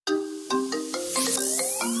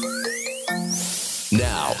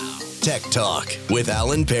Now, Tech Talk with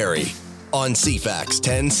Alan Perry on CFAX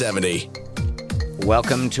 1070.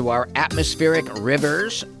 Welcome to our Atmospheric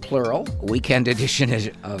Rivers, plural, weekend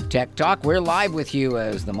edition of Tech Talk. We're live with you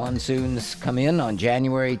as the monsoons come in on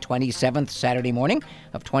January 27th, Saturday morning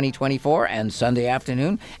of 2024, and Sunday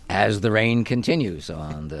afternoon as the rain continues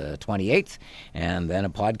on the 28th. And then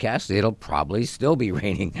a podcast, it'll probably still be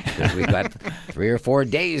raining because we've got 3 or 4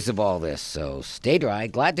 days of all this. So stay dry.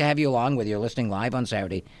 Glad to have you along, whether you're listening live on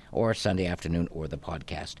Saturday or Sunday afternoon or the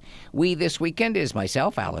podcast. We this weekend is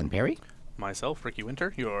myself, Alan Perry. Myself, Ricky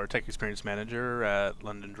Winter, your tech experience manager at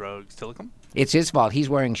London Drugs, Tillicum. It's his fault. He's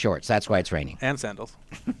wearing shorts. That's why it's raining. And sandals.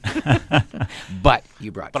 But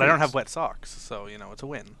you brought But I don't have wet socks, so, it's a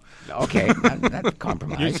win. Okay, that's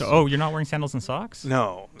compromise. You're not wearing sandals and socks?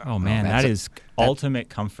 No. Oh, man, that is ultimate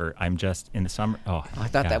comfort. I'm just in the summer. Oh, I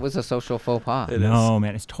thought that was a social faux pas. No,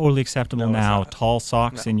 man, it's totally acceptable now. Tall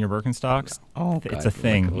socks in your Birkenstocks. Oh, it's a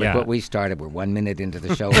thing. Look what we started. We're 1 minute into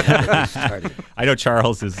the show. We started. I know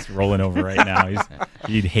Charles is rolling over right now.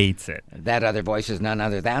 He hates it. That other voice is none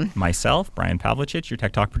other than myself, Brian Pavlicich, your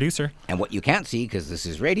Tech Talk producer. And what you can't see, because this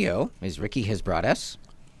is radio, is Ricky has brought us...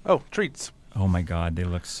 Oh, treats. Oh, my God, they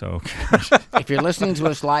look so good. If you're listening to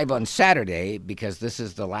us live on Saturday, because this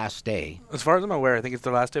is the last day... As far as I'm aware, I think it's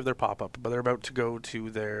the last day of their pop-up, but they're about to go to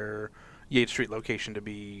their Yates Street location to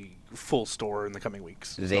be full store in the coming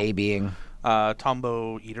weeks. They being?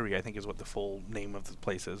 Tombow Eatery, I think, is what the full name of the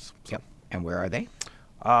place is. So. Yep. And where are they?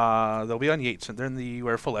 They'll be on Yates, and they're in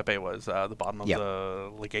where Full Epee was, the bottom of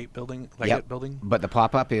the Legate building. But the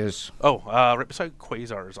pop-up is? Right beside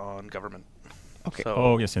Quasars on Government. Okay.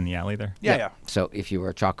 So, yes, in the alley there. Yeah. So if you were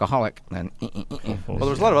a chocoholic, then... Well, there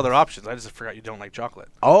was a lot of other options. I just forgot you don't like chocolate.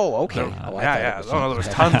 Oh, okay. There was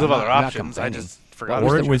tons of other options. I just forgot.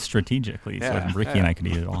 Or it was strategically, so Ricky and I could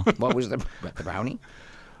eat it all. What was the brownie?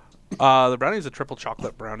 The brownie is a triple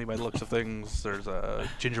chocolate brownie by the looks of things. There's a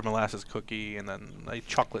ginger molasses cookie and then a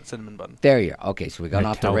chocolate cinnamon bun. There you are. Okay, so we got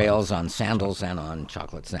off the rails on sandals and on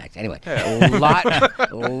chocolate snacks. Anyway,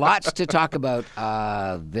 lots to talk about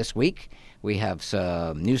this week. We have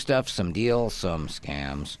some new stuff, some deals, some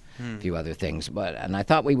scams, a few other things. And I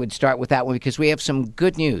thought we would start with that one because we have some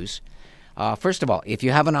good news. First of all, if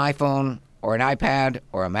you have an iPhone or an iPad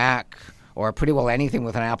or a Mac or pretty well anything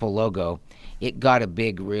with an Apple logo, it got a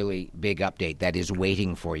really big update that is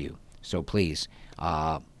waiting for you. So please,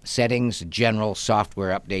 settings, general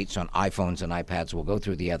software updates on iPhones and iPads. We'll go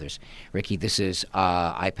through the others. Ricky, this is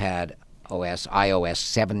iPadOS, iOS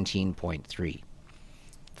 17.3.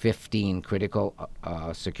 15 critical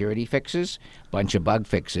security fixes, bunch of bug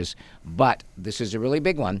fixes. But this is a really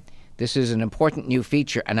big one. This is an important new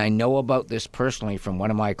feature, and I know about this personally from one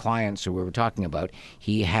of my clients who we were talking about.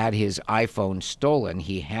 He had his iPhone stolen.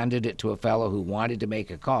 He handed it to a fellow who wanted to make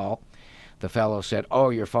a call. The fellow said, "Oh,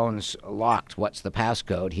 your phone's locked. What's the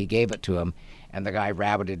passcode?" He gave it to him, and the guy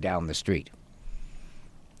rabbited down the street.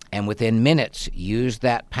 And within minutes, used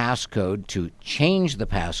that passcode to change the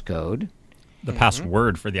passcode. The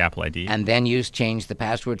password for the Apple ID. And then changed the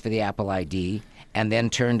password for the Apple ID, and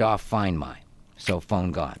then turned off Find My. So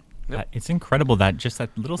phone gone. It's incredible that just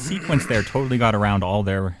that little sequence there totally got around all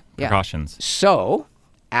their precautions. So,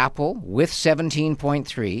 Apple with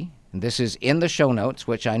 17.3, this is in the show notes,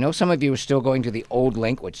 which I know some of you are still going to the old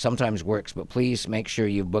link, which sometimes works, but please make sure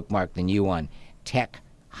you bookmark the new one,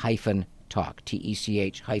 tech-talk,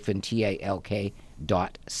 tech-talk.ca.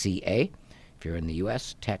 If you're in the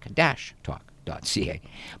U.S., tech-talk.ca.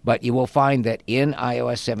 But you will find that in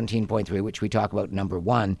iOS 17.3, which we talk about number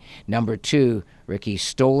 1, number 2, Ricky,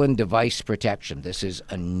 stolen device protection. This is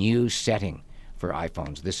a new setting for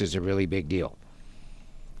iPhones. This is a really big deal.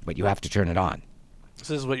 But you have to turn it on.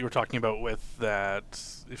 This is what you were talking about with that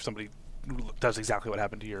if somebody does exactly what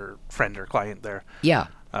happened to your friend or client there. Yeah.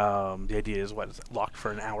 The idea is, locked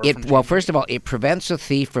for an hour? Well, first of all, it prevents a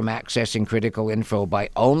thief from accessing critical info by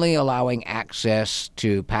only allowing access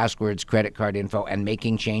to passwords, credit card info, and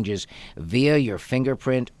making changes via your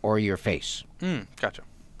fingerprint or your face. Gotcha.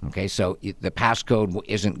 Okay, so the passcode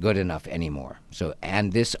isn't good enough anymore.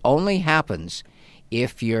 And this only happens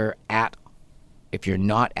if you're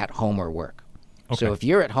not at home or work. Okay. So if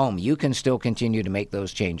you're at home, you can still continue to make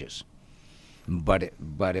those changes. But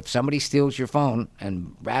if somebody steals your phone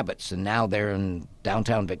and rabbits, and now they're in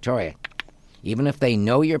downtown Victoria, even if they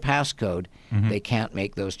know your passcode, they can't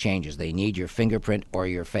make those changes. They need your fingerprint or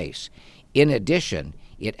your face. In addition,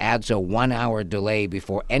 it adds a 1-hour delay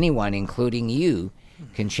before anyone, including you,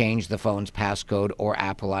 can change the phone's passcode or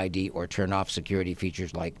Apple ID or turn off security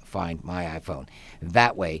features like Find My iPhone.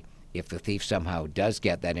 That way, if the thief somehow does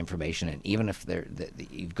get that information, and even if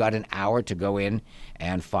you've got an hour to go in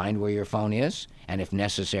and find where your phone is, and if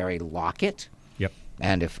necessary, lock it. Yep.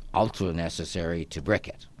 And if ultra necessary, to brick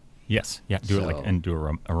it. Yes. Yeah.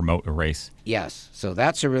 Do a remote erase. Yes. So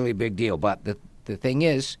that's a really big deal. But the thing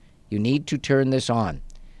is, you need to turn this on.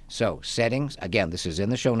 So settings, again, this is in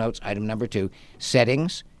the show notes, item number 2,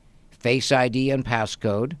 settings, Face ID and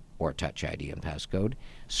passcode, or Touch ID and passcode.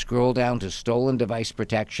 Scroll down to stolen device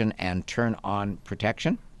protection and turn on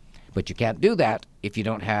protection. But you can't do that if you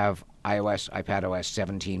don't have iPadOS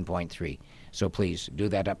 17.3. So please do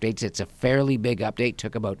that update. It's a fairly big update.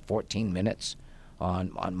 Took about 14 minutes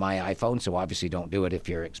on my iPhone. So obviously don't do it if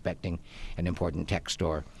you're expecting an important text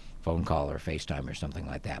or phone call or FaceTime or something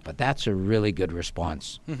like that. But that's a really good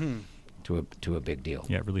response to a big deal.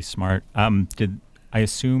 Yeah, really smart. I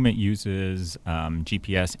assume it uses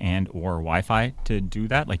GPS and or Wi-Fi to do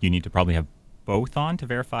that? Like you need to probably have both on to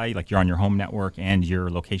verify, like you're on your home network and your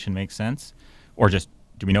location makes sense? Or just,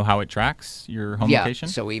 do we know how it tracks your home location?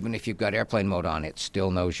 Yeah, so even if you've got airplane mode on, it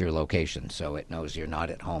still knows your location, so it knows you're not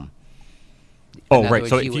at home. Oh, right.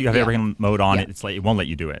 So if you have airplane mode on, it's like it won't let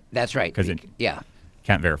you do it. That's right. Because it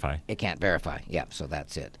can't verify. It can't verify. Yeah, so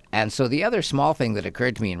that's it. And so the other small thing that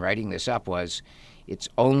occurred to me in writing this up was it's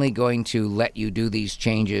only going to let you do these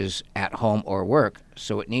changes at home or work,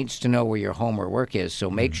 so it needs to know where your home or work is. So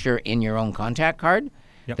make sure in your own contact card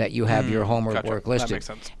that you have your home or work listed. That makes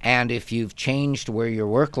sense. And if you've changed where your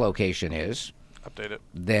work location is, update it.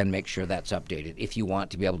 Then make sure that's updated if you want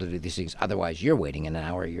to be able to do these things. Otherwise, you're waiting an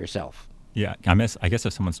hour yourself. Yeah, I guess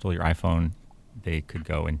if someone stole your iPhone, they could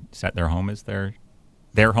go and set their home as their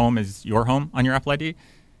home is your home on your Apple ID.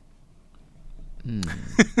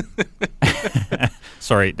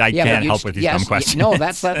 Sorry, I can't help with these dumb questions. No,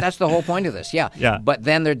 that's the whole point of this. Yeah. But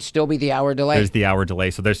then there'd still be the hour delay. There's the hour delay,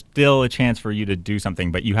 so there's still a chance for you to do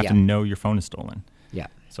something, but you have to know your phone is stolen. Yeah.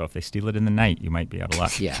 So if they steal it in the night, you might be out of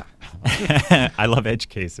luck. Yeah. I love edge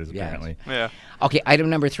cases, apparently. Yeah. Okay, item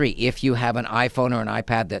number 3. If you have an iPhone or an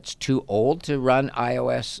iPad that's too old to run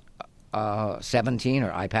iOS 17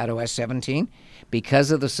 or iPadOS 17,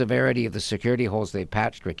 because of the severity of the security holes they've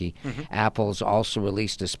patched, Ricky, Apple's also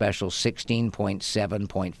released a special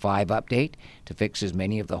 16.7.5 update to fix as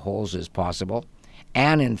many of the holes as possible.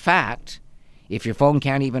 And in fact, if your phone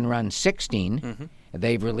can't even run 16,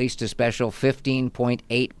 they've released a special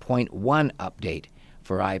 15.8.1 update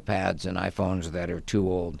for iPads and iPhones that are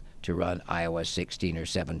too old to run iOS 16 or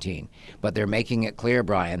 17. But they're making it clear,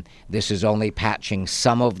 Brian, this is only patching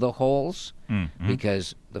some of the holes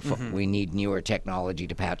because we need newer technology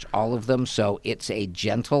to patch all of them. So it's a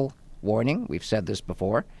gentle warning. We've said this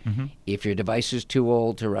before. If your device is too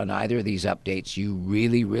old to run either of these updates, you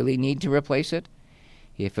really, really need to replace it.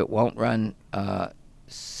 If it won't run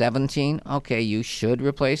 17, okay, you should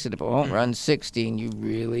replace it. If it won't run 16, you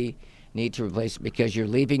really need to replace it because you're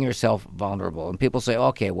leaving yourself vulnerable. And people say,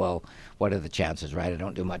 okay, well, what are the chances, right? I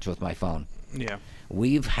don't do much with my phone. Yeah.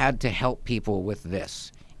 We've had to help people with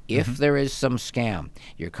this. If there is some scam,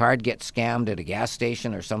 your card gets scammed at a gas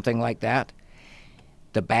station or something like that,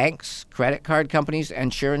 the banks, credit card companies,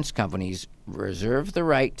 insurance companies reserve the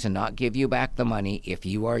right to not give you back the money if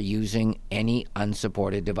you are using any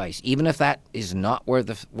unsupported device, even if that is not where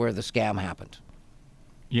the scam happened.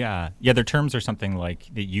 Yeah. Their terms are something like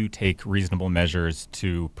that you take reasonable measures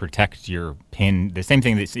to protect your PIN. The same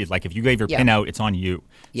thing that like if you gave your PIN out, it's on you.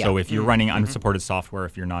 Yeah. So if you're running unsupported software,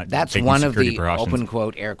 if you're not that's taking one of security the precautions, open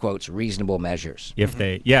quote, air quotes, reasonable measures. If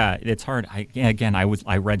they, it's hard.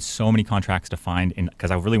 I read so many contracts to find because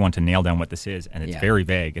I really want to nail down what this is, and it's very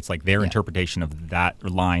vague. It's like their interpretation of that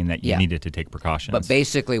line that you needed to take precautions. But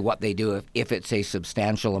basically, what they do if it's a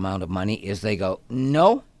substantial amount of money is they go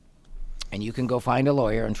no. And you can go find a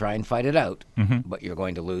lawyer and try and fight it out, but you're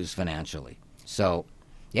going to lose financially. So,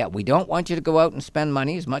 we don't want you to go out and spend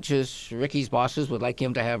money as much as Ricky's bosses would like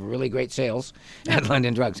him to have really great sales at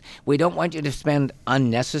London Drugs. We don't want you to spend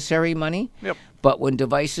unnecessary money, but when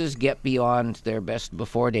devices get beyond their best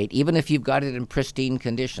before date, even if you've got it in pristine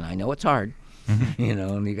condition, I know it's hard,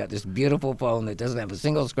 and you got this beautiful phone that doesn't have a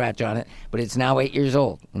single scratch on it, but it's now 8 years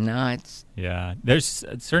old. No, it's... Yeah, there's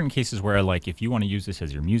certain cases where, like, if you want to use this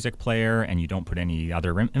as your music player and you don't put any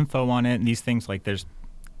other info on it and these things, like, there's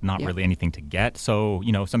not really anything to get. So,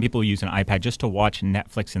 some people use an iPad just to watch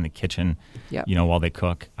Netflix in the kitchen, while they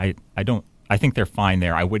cook. I think they're fine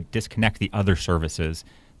there. I would disconnect the other services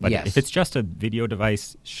But Yes. if it's just a video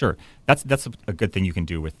device, sure. That's a good thing you can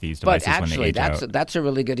do with these devices But actually, when they age out. that's a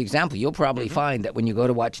really good example. You'll probably find that when you go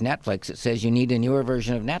to watch Netflix, it says you need a newer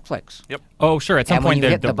version of Netflix. Yep. Oh, sure. At some And when point, you the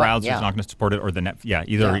hit the button, browser's yeah. not going to support it, or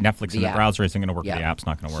either Netflix in the app. browser isn't going to work, Yeah. or the app's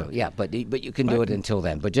not going to work. So, yeah, but you can do it until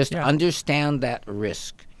then. But just understand that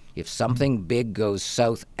risk. If something big goes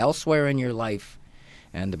south elsewhere in your life,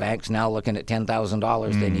 and the bank's now looking at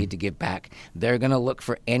 $10,000 they need to give back, they're going to look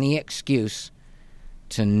for any excuse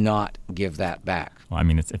to not give that back. Well, I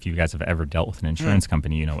mean, if you guys have ever dealt with an insurance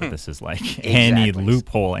company, you know what this is like. Any Exactly.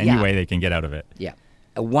 loophole, any way they can get out of it. Yeah.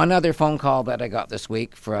 One other phone call that I got this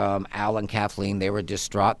week from Al and Kathleen. They were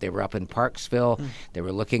distraught. They were up in Parksville. They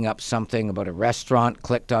were looking up something about a restaurant,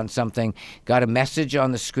 clicked on something, got a message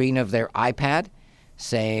on the screen of their iPad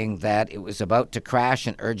saying that it was about to crash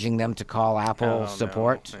and urging them to call Apple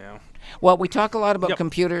support. No. Yeah. Well, we talk a lot about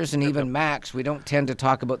computers and even Macs. We don't tend to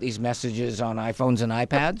talk about these messages on iPhones and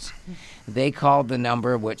iPads. They called the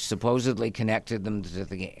number which supposedly connected them to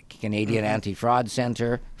the Canadian Anti-Fraud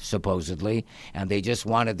Centre, supposedly, and they just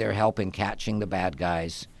wanted their help in catching the bad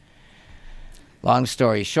guys. Long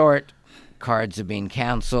story short, cards have been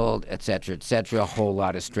canceled, etc., a whole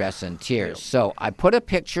lot of stress and tears. So I put a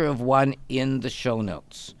picture of one in the show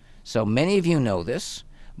notes. So many of you know this,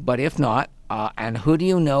 but if not, and who do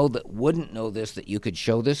you know that wouldn't know this that you could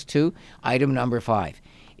show this to? Item number 5.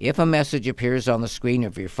 If a message appears on the screen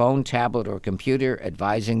of your phone, tablet, or computer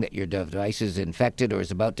advising that your device is infected or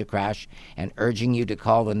is about to crash and urging you to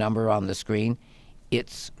call the number on the screen,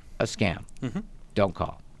 it's a scam. Don't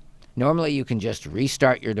call. Normally, you can just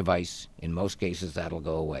restart your device. In most cases, that'll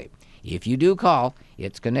go away. If you do call,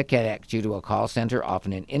 it's going to connect you to a call center,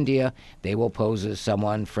 often in India. They will pose as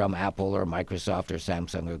someone from Apple or Microsoft or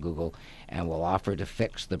Samsung or Google and will offer to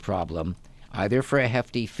fix the problem, either for a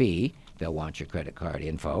hefty fee, they'll want your credit card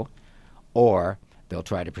info, or they'll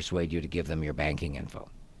try to persuade you to give them your banking info.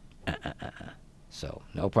 So,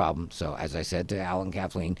 no problem. So, as I said to Al and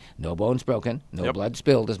Kathleen, no bones broken, no blood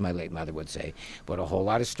spilled, as my late mother would say, but a whole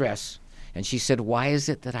lot of stress. And she said, why is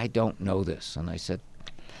it that I don't know this? And I said,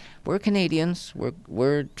 we're Canadians.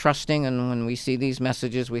 We're trusting, and when we see these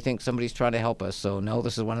messages, we think somebody's trying to help us. So, no,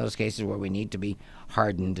 this is one of those cases where we need to be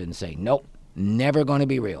hardened and say, nope, never going to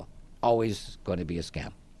be real. Always going to be a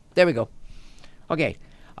scam. There we go. Okay,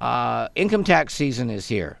 income tax season is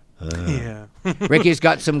here. Ricky's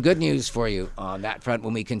got some good news for you on that front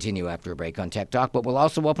when we continue after a break on Tech Talk. But we'll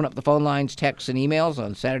also open up the phone lines, texts, and emails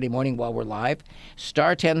on Saturday morning while we're live. Star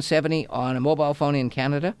 1070 on a mobile phone in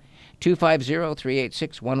Canada.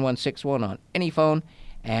 250-386-1161 on any phone.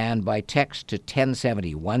 And by text to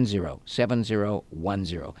 1070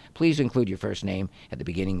 107010. Please include your first name at the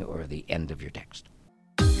beginning or the end of your text.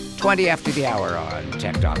 20 after the hour on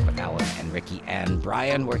Tech Talk with Alan and Ricky and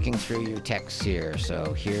Brian working through your texts here.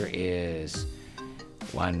 So here is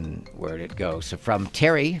one. Where'd it go? So from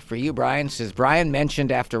Terry, for you, Brian, says, Brian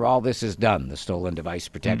mentioned after all this is done, the stolen device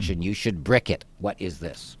protection, you should brick it. What is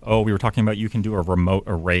this? Oh, we were talking about you can do a remote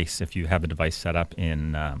erase if you have a device set up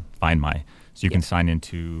in Find My. So you can sign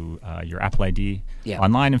into your Apple ID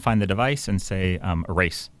online and find the device and say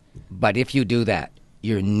erase. But if you do that,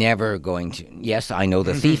 you're never going to... Yes, I know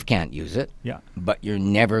the thief can't use it, but you're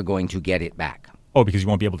never going to get it back. Oh, because you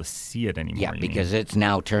won't be able to see it anymore. Yeah, because it's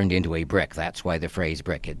now turned into a brick. That's why the phrase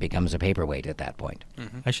brick. It becomes a paperweight at that point.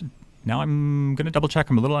 Now I'm going to double check.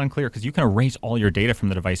 I'm a little unclear because you can erase all your data from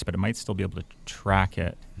the device, but it might still be able to track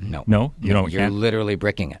it. No. No? You You're literally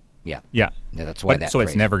bricking it. Yeah. That's why So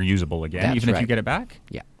it's never usable again, even if you get it back?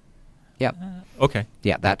 Yeah. Okay.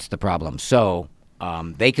 Yeah, that's the problem. So...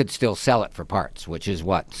 they could still sell it for parts, which is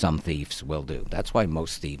what some thieves will do. That's why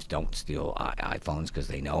most thieves don't steal iPhones, because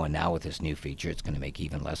they know, and now with this new feature, it's going to make it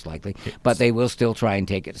even less likely. But they will still try and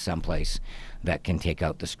take it to some place that can take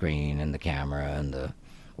out the screen and the camera and the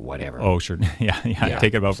whatever. Oh, sure. Yeah.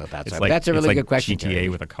 Take it about. So that's a really good question. GTA Terry.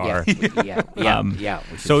 With a car. Yeah.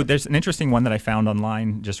 So there's an interesting one that I found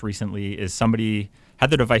online just recently. Is somebody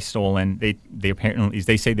had their device stolen? They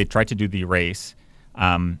apparently say they tried to do the erase.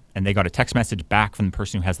 And they got a text message back from the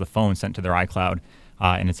person who has the phone sent to their iCloud,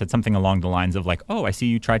 and it said something along the lines of like, oh, I see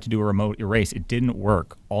you tried to do a remote erase. It didn't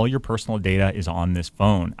work. All your personal data is on this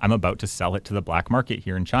phone. I'm about to sell it to the black market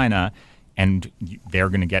here in China, and they're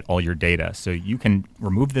going to get all your data. So you can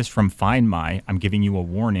remove this from Find My. I'm giving you a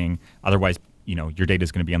warning. Otherwise, your data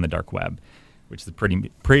is going to be on the dark web, which is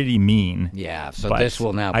pretty mean. Yeah, so this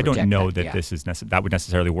will now I don't know that this is that would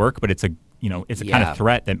necessarily work, but it's a kind of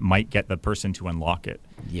threat that might get the person to unlock it.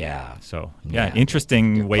 Yeah. So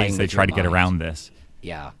interesting ways they try to get around this.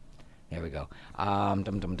 Yeah. There we go. From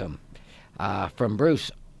Bruce,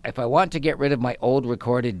 if I want to get rid of my old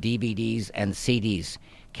recorded DVDs and CDs,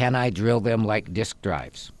 Can I drill them like disk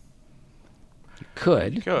drives? You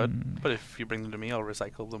could. You could, but if you bring them to me, I'll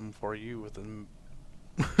recycle them for you within.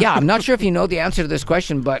 Yeah, I'm not sure if you know the answer to this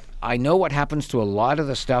question, but I know what happens to a lot of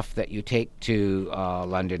the stuff that you take to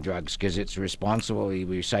London Drugs because it's responsibly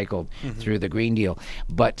recycled through the Green Deal.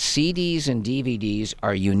 But CDs and DVDs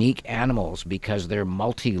are unique animals because they're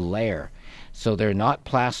multi-layer. So they're not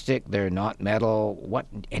plastic, they're not metal.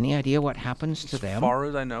 Any idea what happens to them? As far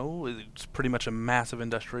as I know, it's pretty much a massive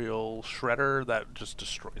industrial shredder that just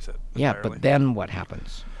destroys it. Yeah, entirely. but then what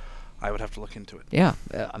happens? I would have to look into it. Yeah,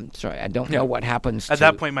 I'm sorry, I don't know what happens. At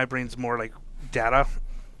that point, my brain's more like data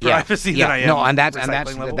privacy than I am. No, and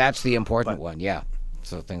recycling level. that's the important one. Yeah,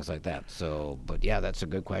 so things like that. So, but yeah, that's a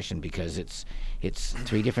good question because it's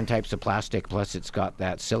 3 different types of plastic. Plus, it's got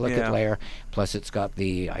that silicate layer. Plus, it's got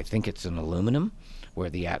I think it's an aluminum, where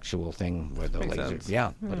the actual thing where the Makes laser. sense.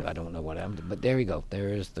 Yeah, but I don't know what happened. But there you go. There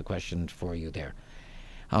is the question for you there.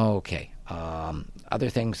 Okay. Other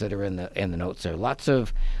things that are in the notes there. Lots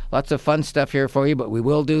of fun stuff here for you, but we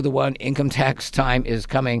will do the one. Income tax time is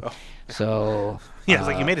coming. Oh. So yeah, it's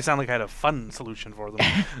like you made it sound like I had a fun solution for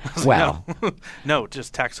them. Well, no,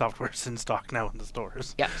 just tax software's in stock now in the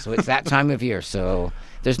stores. Yeah, so it's that time of year. So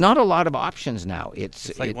there's not a lot of options now.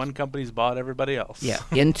 It's like one company's bought everybody else. Yeah,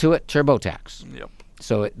 Intuit TurboTax. Yep.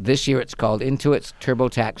 So this year it's called Intuit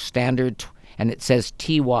TurboTax Standard. And it says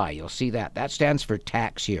TY. You'll see that. That stands for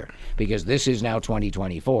tax year because this is now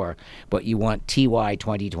 2024, but you want TY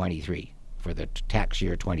 2023 for the tax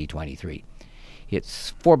year 2023.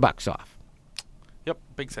 It's $4 off. Yep,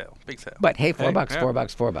 big sale. But hey,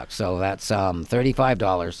 $4. So that's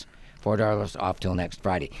 $35, $4 off till next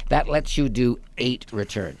Friday. That lets you do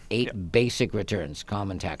 8 basic returns,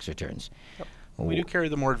 common tax returns. Yep. We do carry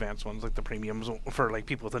the more advanced ones, like the premiums for like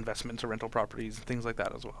people with investments or rental properties and things like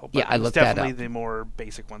that as well. But yeah, I looked that up. It's definitely the more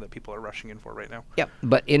basic one that people are rushing in for right now. Yep,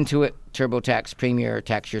 but Intuit TurboTax Premier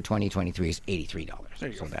Tax Year 2023 is $83. There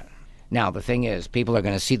you go. Now, the thing is, people are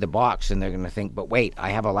going to see the box and they're going to think, but wait, I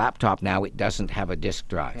have a laptop now. It doesn't have a disk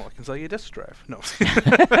drive. Well, I can sell you a disk drive. No.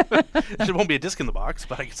 There won't be a disk in the box,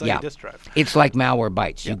 but I can sell you a disk drive. It's like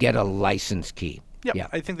Malwarebytes. You get a license key. Yep. Yeah,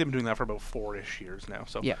 I think they've been doing that for about 4-ish years now.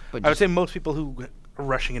 So yeah, I would say most people who are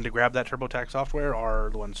rushing in to grab that TurboTax software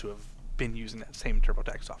are the ones who have been using that same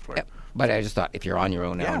TurboTax software. Yep. But I just thought if you're on your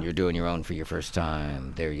own now and you're doing your own for your first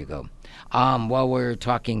time, there you go. While we're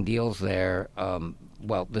talking deals there,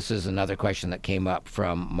 well, this is another question that came up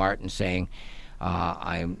from Martin saying,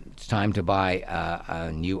 it's time to buy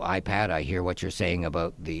a new iPad. I hear what you're saying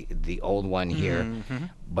about the old one here,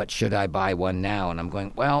 but should I buy one now? And I'm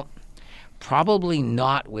going, well, probably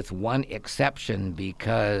not, with one exception,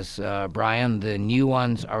 because, Brian, the new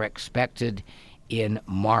ones are expected in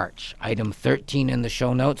March. Item 13 in the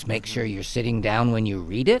show notes. Make sure you're sitting down when you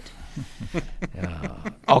read it.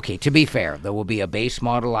 Okay, to be fair, there will be a base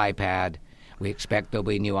model iPad. We expect there'll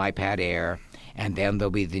be a new iPad Air, and then there'll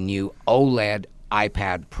be the new OLED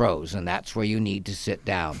iPad Pros, and that's where you need to sit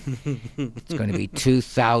down. It's going to be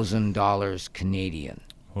 $2,000 Canadian.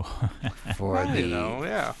 For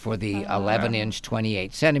the 11-inch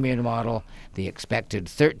 28-centimeter model. The expected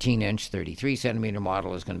 13-inch 33-centimeter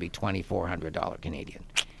model is going to be $2,400 Canadian.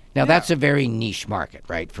 Now, that's a very niche market,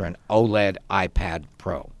 right, for an OLED iPad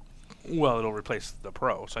Pro. Well, it'll replace the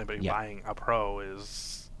Pro, so anybody buying a Pro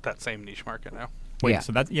is that same niche market now. Wait,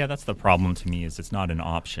 so that's the problem to me, is it's not an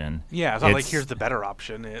option. Yeah, it's not like here's the better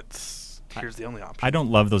option. It's here's the only option. I don't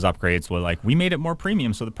love those upgrades where, like, we made it more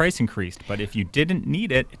premium, so the price increased. But if you didn't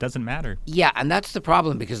need it, it doesn't matter. Yeah, and that's the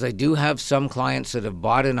problem, because I do have some clients that have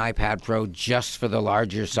bought an iPad Pro just for the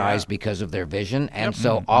larger size because of their vision. And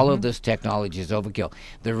so all of this technology is overkill.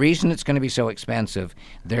 The reason it's going to be so expensive,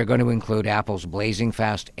 they're going to include Apple's blazing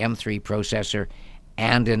fast M3 processor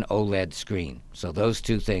and an OLED screen. So those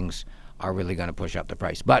two things are really going to push up the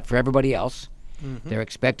price. But for everybody else, they're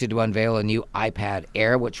expected to unveil a new iPad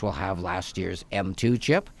Air, which will have last year's M2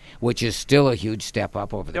 chip, which is still a huge step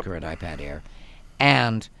up over the current iPad Air.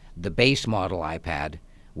 And the base model iPad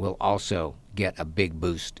will also get a big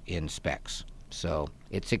boost in specs. So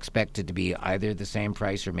it's expected to be either the same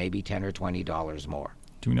price or maybe $10 or $20 more.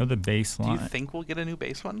 Do we know the baseline? Do you think we'll get a new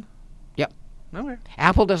base one? Yep. Okay.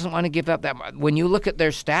 Apple doesn't want to give up that much. When you look at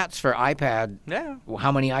their stats for iPad,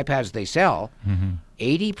 how many iPads they sell,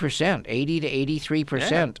 80%, 80 to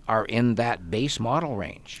 83% are in that base model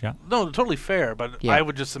range. Yeah. No, totally fair, but I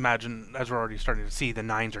would just imagine, as we're already starting to see, the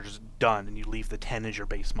 9s are just done, and you leave the 10 as your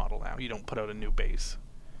base model now. You don't put out a new base.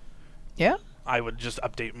 Yeah? I would just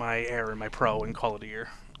update my Air and my Pro and call it a year.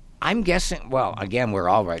 I'm guessing, well, again, we're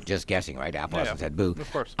all just guessing, right? Apple hasn't said boo.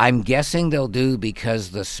 Of course. I'm guessing they'll do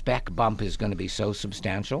because the spec bump is going to be so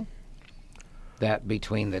substantial. that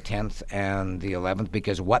between the 10th and the 11th,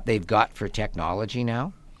 because what they've got for technology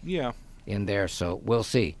now in there, so we'll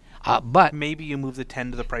see. But maybe you move the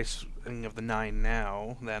 10 to the pricing of the 9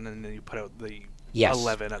 now, then, and then you put out the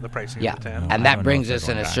 11 at the pricing of the 10. And that brings us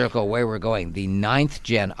in a circle where we're going. The 9th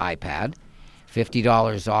gen iPad,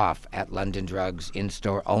 $50 off at London Drugs,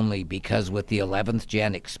 in-store only, because with the 11th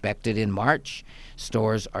gen expected in March,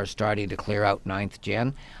 stores are starting to clear out 9th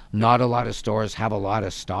gen. Not a lot of stores have a lot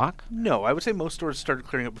of stock. No, I would say most stores started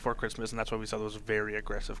clearing up before Christmas, and that's why we saw those very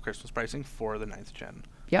aggressive Christmas pricing for the 9th gen.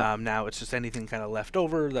 Yep. Now it's just anything kind of left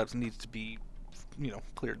over that needs to be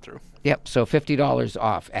cleared through. Yep, so $50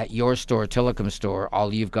 off at your store, Tillicum store.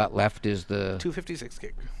 All you've got left is the 256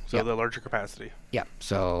 gig, so the larger capacity. Yep,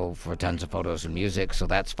 so for tons of photos and music, so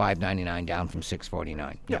that's $599 down from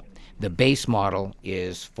 $649. Yep. The base model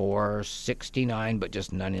is $469, but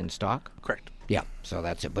just none in stock. Correct. Yeah, so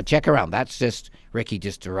that's it. But check around. That's just, Ricky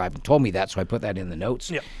just arrived and told me that, so I put that in the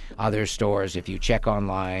notes. Yep. Other stores, if you check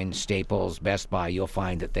online, Staples, Best Buy, you'll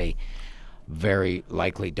find that they very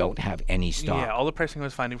likely don't have any stock. Yeah, all the pricing I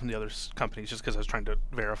was finding from the other companies, just because I was trying to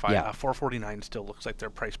verify, $449 still looks like their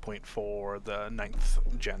price point for the 9th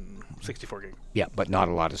gen 64 gig. Yeah, but not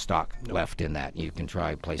a lot of stock left in that. You can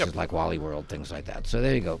try places like Wally World, things like that. So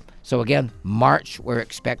there you go. So again, March, we're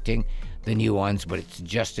expecting the new ones, but it's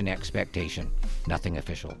just an expectation, nothing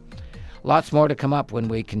official. Lots more to come up when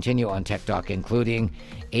we continue on Tech Talk, including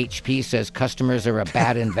HP says customers are a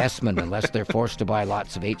bad investment unless they're forced to buy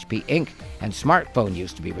lots of HP ink, and smartphone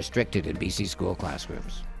use to be restricted in BC school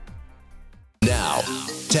classrooms. Now,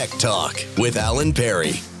 Tech Talk with Alan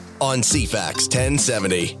Perry on CFAX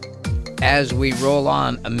 1070. As we roll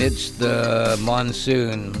on amidst the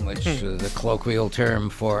monsoon, which is the colloquial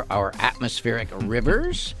term for our atmospheric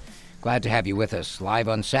rivers, glad to have you with us live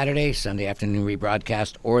on Saturday, Sunday afternoon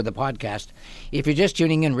rebroadcast, or the podcast. If you're just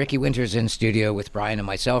tuning in, Ricky Winters in studio with Brian and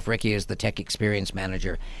myself. Ricky is the Tech Experience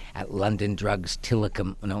Manager at London Drugs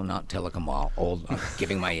Tillicum, no, not Tillicum Mall, I'm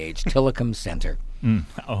giving my age, Tillicum Centre.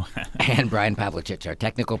 And Brian Pavlicich, our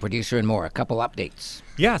technical producer, and more. A couple updates.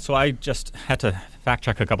 Yeah, so I just had to fact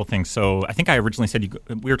check a couple things. So I think I originally said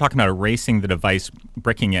we were talking about erasing the device,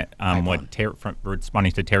 bricking it,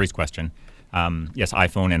 responding to Terry's question. Yes,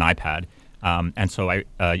 iPhone and iPad. And so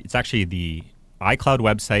it's actually the iCloud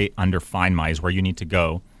website under Find My is where you need to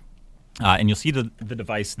go. And you'll see the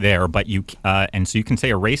device there, but and so you can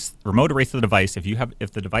say remote erase the device.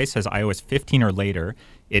 If the device has iOS 15 or later,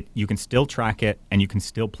 you can still track it and you can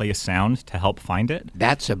still play a sound to help find it.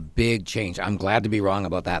 That's a big change. I'm glad to be wrong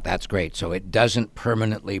about that. That's great. So it doesn't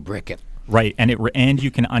permanently brick it. Right, and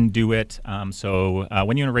you can undo it. So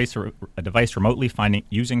when you erase a device remotely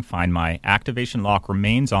using Find My, activation lock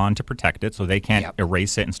remains on to protect it, so they can't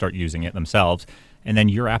erase it and start using it themselves. And then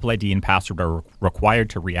your Apple ID and password are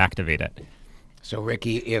required to reactivate it. So,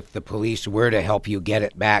 Ricky, if the police were to help you get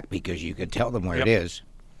it back because you could tell them where it is,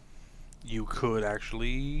 you could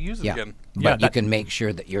actually use it again. But you can make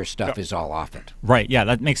sure that your stuff is all off it. Right, yeah,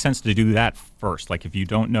 that makes sense to do that first. Like if you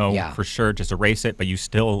don't know for sure, just erase it, but you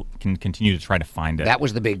still can continue to try to find it. That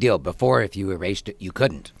was the big deal. Before, if you erased it, you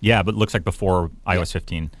couldn't. Yeah, but it looks like before iOS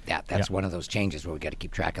 15. That's one of those changes where we got to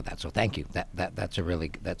keep track of that. So thank you. That's a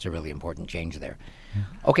really important change there.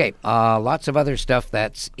 Okay, lots of other stuff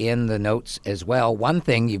that's in the notes as well. One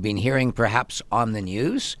thing you've been hearing perhaps on the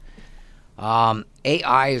news,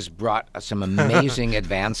 AI has brought some amazing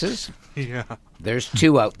advances. Yeah. There's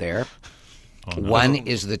two out there. Oh, no. One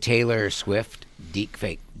is the Taylor Swift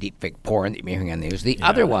deepfake porn that you've been hearing on the news. The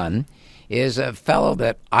other one is a fellow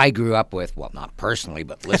that I grew up with, well, not personally,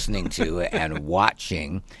 but listening to and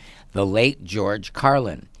watching, the late George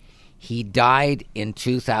Carlin. He died in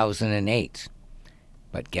 2008.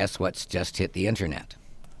 But guess what's just hit the internet?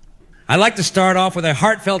 I'd like to start off with a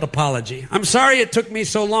heartfelt apology. I'm sorry it took me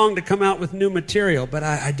so long to come out with new material, but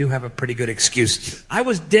I do have a pretty good excuse. I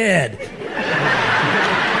was dead.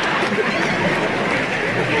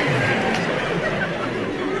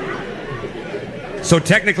 So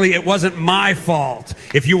technically, it wasn't my fault.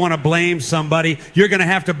 If you want to blame somebody, you're going to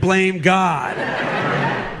have to blame God.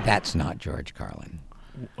 That's not George Carlin.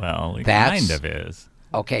 Well, it kind of is.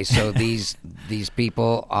 Okay, so these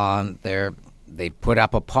people on they put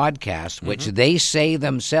up a podcast, which they say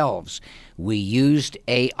themselves, we used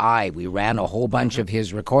AI. We ran a whole bunch of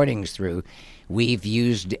his recordings through. We've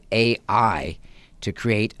used AI to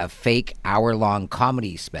create a fake hour-long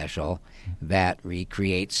comedy special that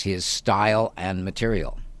recreates his style and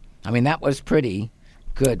material. I mean, that was pretty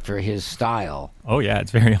good for his style. Oh, yeah,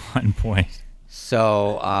 it's very on point.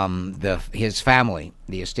 So his family,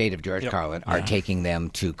 the estate of George Carlin, are taking them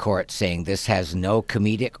to court saying this has no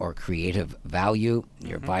comedic or creative value.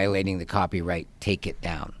 You're violating the copyright. Take it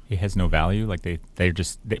down. It has no value. Like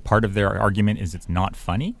part of their argument is it's not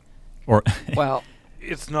funny, or well,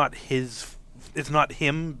 it's not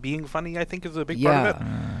him being funny. I think is a big part of it.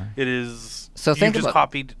 It is. So you just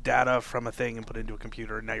copied data from a thing and put it into a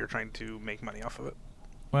computer, and now you're trying to make money off of it.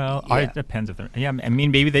 Well, it depends if they're... Yeah, I mean,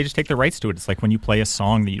 maybe they just take the rights to it. It's like when you play a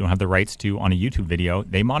song that you don't have the rights to on a YouTube video,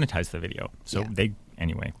 they monetize the video. So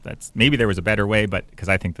anyway, maybe there was a better way, but because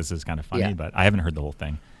I think this is kind of funny, but I haven't heard the whole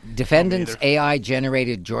thing. Defendant's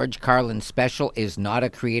AI-generated George Carlin special is not a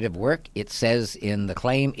creative work. It says in the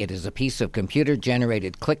claim it is a piece of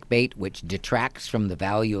computer-generated clickbait which detracts from the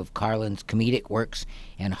value of Carlin's comedic works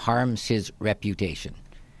and harms his reputation.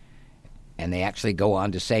 And they actually go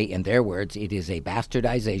on to say, in their words, it is a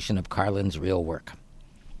bastardization of Carlin's real work.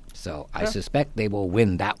 So I suspect they will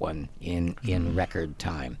win that one in record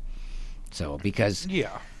time. So because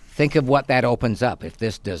think of what that opens up. If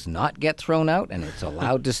this does not get thrown out and it's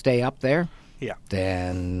allowed to stay up there,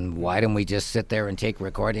 then why don't we just sit there and take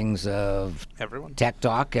recordings of everyone Tech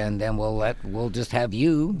Talk, and then we'll just have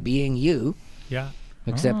you being you. Yeah.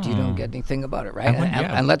 Except you don't get anything about it, right?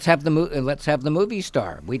 And let's have the movie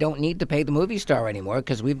star. We don't need to pay the movie star anymore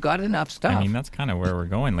because we've got enough stuff. I mean, that's kind of where we're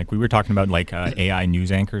going. Like we were talking about, like AI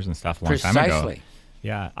news anchors and stuff a long time ago. Precisely.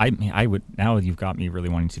 Yeah, I would. Now you've got me really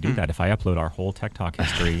wanting to do that. If I upload our whole Tech Talk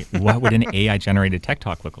history, what would an AI-generated Tech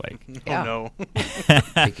Talk look like? Yeah. Oh, no.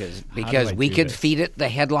 because we could feed it the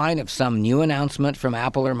headline of some new announcement from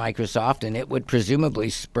Apple or Microsoft, and it would presumably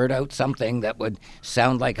spurt out something that would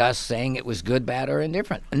sound like us saying it was good, bad, or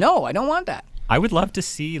indifferent. No, I don't want that. I would love to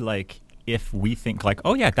see, like, if we think like,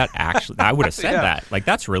 oh yeah, that actually, I would have said that. Like,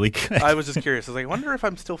 that's really good. I was just curious. I was like, I wonder if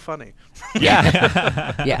I'm still funny.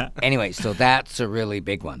 Yeah. Anyway, so that's a really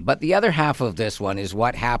big one. But the other half of this one is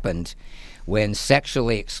what happened when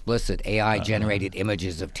sexually explicit AI-generated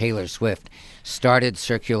images of Taylor Swift started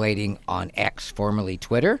circulating on X, formerly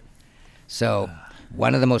Twitter. So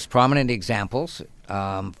one of the most prominent examples,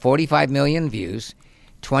 45 million views,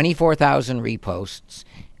 24,000 reposts,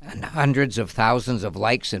 and hundreds of thousands of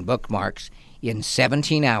likes and bookmarks in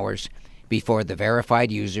 17 hours before the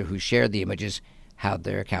verified user who shared the images had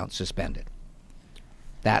their account suspended.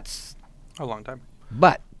 That's a long time.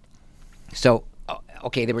 But, so,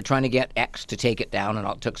 okay, they were trying to get X to take it down, and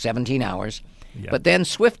it took 17 hours. Yep. But then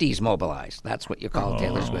Swifties mobilized. That's what you call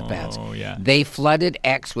Taylor Swift fans. Yeah. They flooded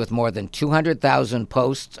X with more than 200,000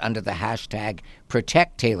 posts under the hashtag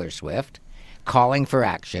Protect Taylor Swift, calling for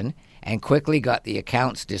action, and quickly got the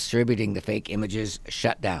accounts distributing the fake images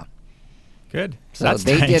shut down. Good. So that's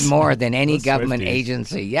they nice. did more than any Those government Swifties.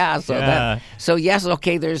 agency. Yeah. So yes,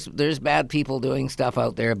 okay. There's bad people doing stuff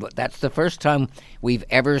out there, but that's the first time we've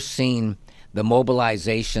ever seen the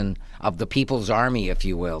mobilization of the People's Army, if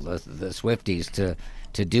you will, the Swifties,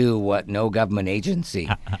 to do what no government agency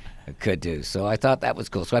could do. So I thought that was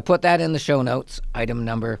cool. So I put that in the show notes, item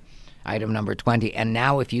number 20. And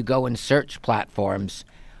now if you go and search platforms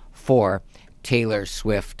for Taylor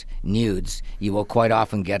Swift nudes, you will quite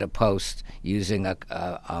often get a post using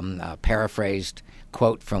a paraphrased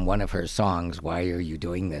quote from one of her songs. Why are you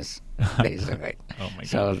doing this? Basically. Oh my God.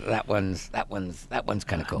 So that one's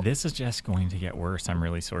kind of cool. This is just going to get worse. I'm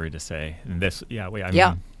really sorry to say. This,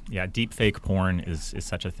 deep fake porn is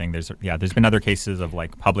such a thing. There's been other cases of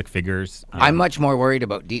like public figures. I'm much more worried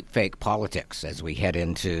about deep fake politics as we head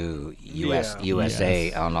into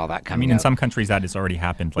USA and all that coming in out. some countries that has already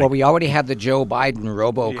happened. Well, we already had the Joe Biden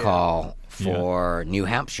robocall for New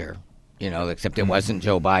Hampshire. Except it wasn't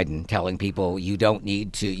Joe Biden telling people you don't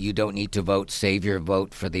need to vote, save your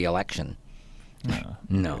vote for the election. No.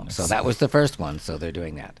 Goodness. So that was the first one. So they're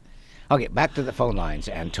doing that. Okay, back to the phone lines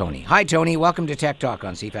and Tony. Hi, Tony. Welcome to Tech Talk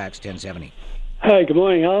on CFAX 1070. Hi, good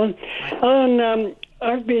morning, Alan. Alan,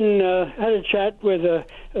 I've been had a chat with a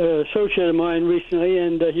associate of mine recently,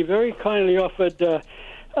 and he very kindly offered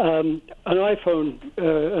an iPhone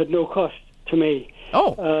at no cost to me.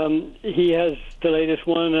 Oh. He has the latest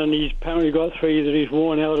one, and he's apparently got 3 that he's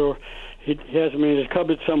worn out, or he has them in his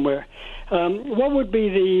cupboard somewhere. What would be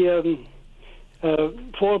the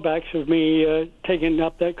fallbacks of me taking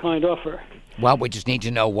up that kind of offer? Well, we just need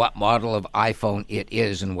to know what model of iPhone it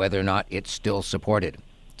is and whether or not it's still supported.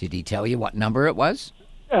 Did he tell you what number it was?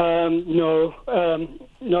 No,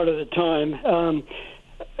 not at the time.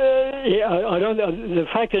 I don't. The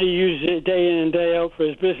fact that he uses it day in and day out for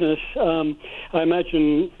his business, I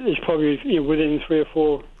imagine, is probably within 3 or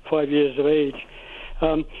 4, 5 years of age.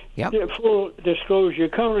 Full disclosure,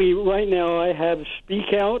 currently, right now, I have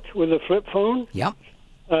Speak Out with a flip phone. Yep.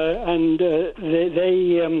 and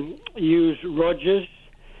they use Rogers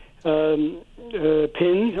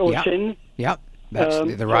PIN or SIN. Yep.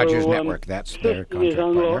 That's the Rogers network. That's their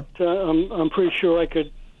contract partner. I'm pretty sure I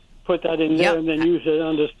could put that in there and then use it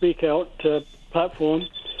under Speak Out platform.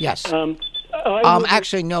 Yes.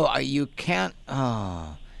 Actually, no, you can't.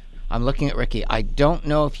 I'm looking at Ricky. I don't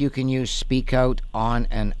know if you can use Speak Out on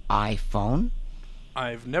an iPhone.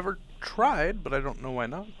 I've never tried, but I don't know why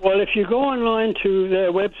not. Well, if you go online to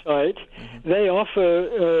their website, they offer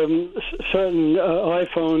certain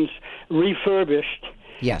iPhones refurbished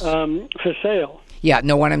for sale. Yeah,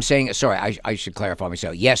 no, what I'm saying, sorry, I should clarify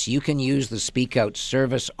myself. Yes, you can use the Speak Out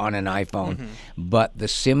service on an iPhone, but the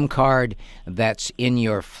SIM card that's in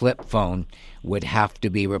your flip phone would have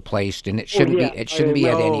to be replaced, and it shouldn't be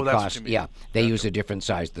at any cost. Yeah, they use a different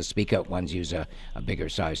size. The Speak Out ones use a bigger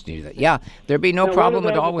size to do that. Yeah, there'd be no problem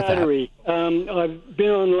at all with battery? That. I've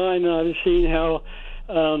been online and I've seen how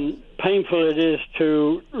painful it is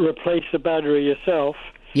to replace the battery yourself.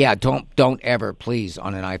 Yeah, don't ever, please,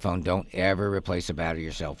 on an iPhone, don't ever replace a battery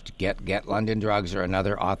yourself. Get London Drugs or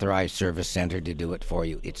another authorized service center to do it for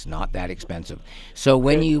you. It's not that expensive. So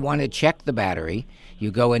when you want to check the battery,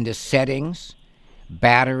 you go into Settings,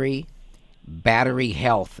 Battery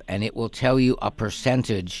Health, and it will tell you a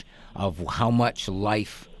percentage of how much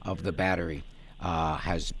life of the battery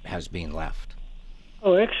has been left.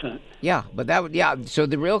 Oh, excellent. Yeah, but so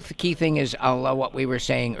the real key thing is, what we were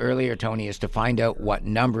saying earlier, Tony, is to find out what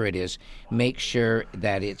number it is. Make sure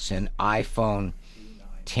that it's an iPhone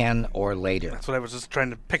 10 or later. That's what I was just trying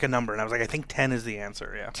to pick a number, and I was like, I think 10 is the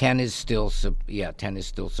answer, yeah. 10 is still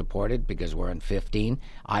supported because we're on 15.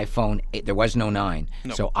 iPhone 8, there was no 9.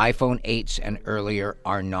 Nope. So iPhone 8s and earlier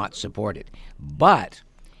are not supported. But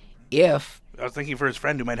if... I was thinking for his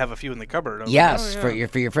friend who might have a few in the cupboard. Yes, for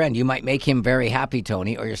your friend. You might make him very happy,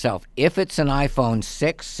 Tony, or yourself. If it's an iPhone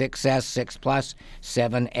 6, 6S, 6 Plus,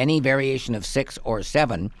 7, any variation of 6 or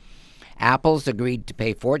 7, Apple's agreed to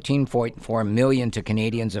pay $14.4 million to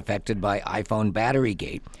Canadians affected by iPhone battery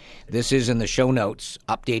gate. This is in the show notes,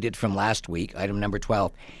 updated from last week, item number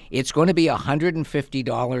 12. It's going to be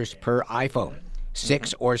 $150 per iPhone,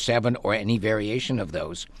 6 or 7 or any variation of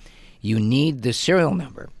those. You need the serial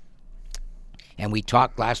number. And we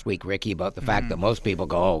talked last week, Ricky, about the fact that most people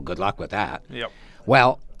go, oh, good luck with that. Yep.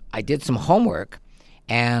 Well, I did some homework,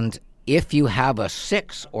 and if you have a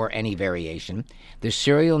 6 or any variation, the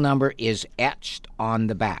serial number is etched on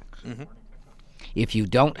the back. If you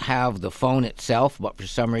don't have the phone itself, but for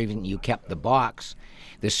some reason you kept the box,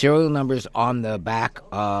 the serial number's on the back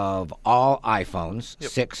of all iPhones,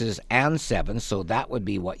 6s and 7s, so that would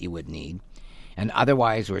be what you would need. And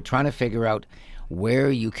otherwise, we're trying to figure out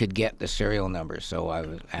where you could get the serial number. So I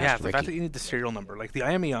was asked the fact that you need the serial number. Like the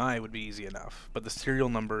IMEI would be easy enough, but the serial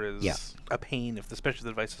number is a pain especially the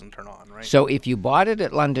device doesn't turn on, right? So if you bought it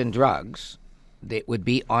at London Drugs, it would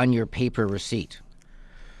be on your paper receipt.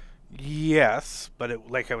 Yes,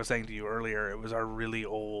 but like I was saying to you earlier, it was our really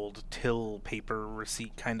old till paper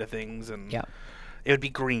receipt kind of things, and it would be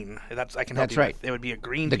green. That's right. It would be a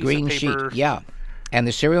green piece of paper. Sheet, yeah. And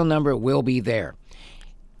the serial number will be there.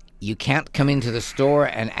 You can't come into the store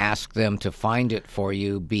and ask them to find it for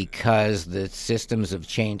you because the systems have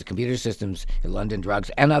changed. Computer systems at London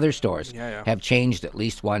Drugs and other stores have changed at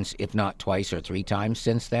least once, if not twice or 3 times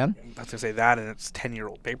since then. I was going to say that, and it's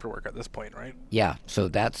 10-year-old paperwork at this point, right? Yeah, so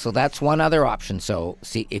that's one other option. So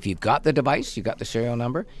see, if you've got the device, you've got the serial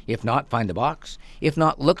number. If not, find the box. If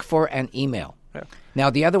not, look for an email. Yeah.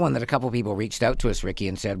 Now, the other one that a couple people reached out to us, Ricky,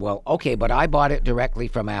 and said, well, okay, but I bought it directly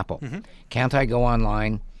from Apple. Can't I go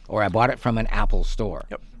online? Or I bought it from an Apple store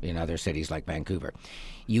in other cities like Vancouver.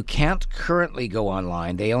 You can't currently go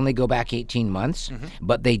online. They only go back 18 months,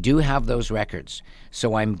 but they do have those records.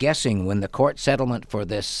 So I'm guessing when the court settlement for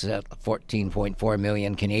this 14.4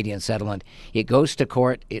 million Canadian settlement, it goes to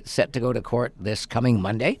court, it's set to go to court this coming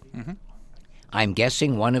Monday. I'm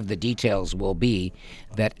guessing one of the details will be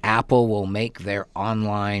that Apple will make their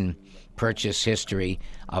online purchase history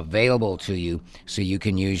available to you so you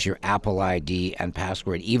can use your Apple ID and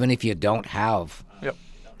password, even if you don't have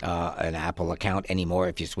an Apple account anymore.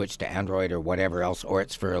 If you switch to Android or whatever else, or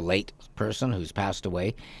it's for a late person who's passed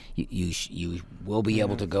away, you will be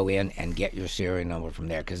able to go in and get your serial number from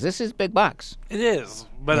there, because this is big bucks. It is,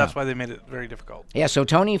 but that's why they made it very difficult. Yeah, so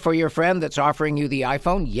Tony, for your friend that's offering you the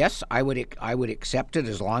iPhone, yes, I would accept it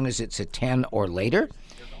as long as it's a 10 or later.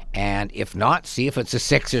 And if not, see if it's a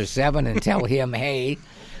 6 or 7 and tell him, hey,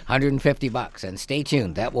 $150. And stay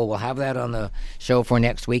tuned. We'll have that on the show for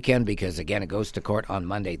next weekend because, again, it goes to court on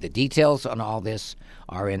Monday. The details on all this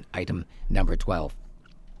are in item number 12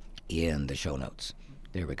 in the show notes.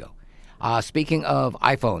 There we go. Speaking of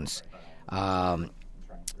iPhones,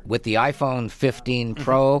 with the iPhone 15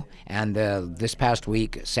 Pro and this past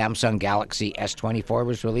week, Samsung Galaxy S24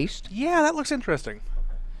 was released. Yeah, that looks interesting.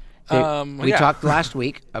 We talked last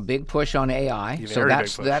week, a big push on AI. So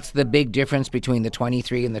that's the big difference between the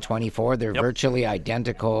 23 and the 24. They're virtually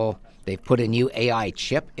identical. They've put a new AI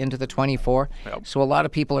chip into the 24. Yep. So a lot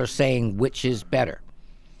of people are saying which is better.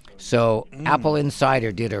 So Apple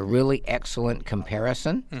Insider did a really excellent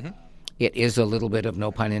comparison. Mm-hmm. It is a little bit of,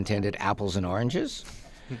 no pun intended, apples and oranges.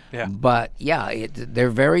 Yeah. But, they're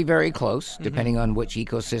very, very close, depending on which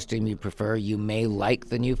ecosystem you prefer. You may like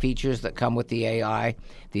the new features that come with the AI,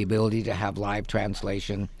 the ability to have live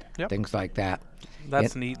translation, things like that.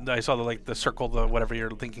 That's neat. I saw the circle, whatever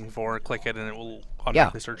you're thinking for, click it, and it will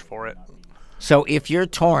automatically search for it. So if you're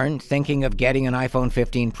torn, thinking of getting an iPhone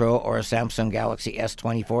 15 Pro or a Samsung Galaxy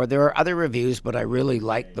S24, there are other reviews, but I really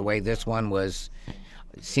like the way this one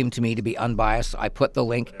seemed to me to be unbiased. I put the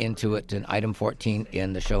link into it in item 14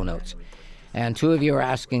 in the show notes. And two of you are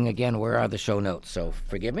asking again, where are the show notes? So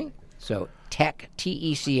forgive me. So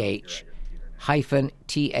tech-talk.ca.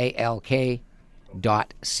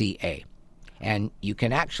 And you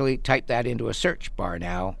can actually type that into a search bar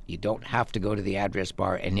now. You don't have to go to the address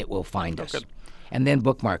bar, and it will find us. Good. And then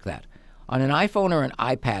bookmark that. On an iPhone or an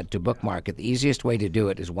iPad to bookmark it, the easiest way to do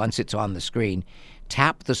it is once it's on the screen,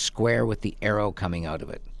 tap the square with the arrow coming out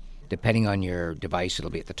of it. Depending on your device,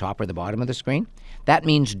 it'll be at the top or the bottom of the screen. That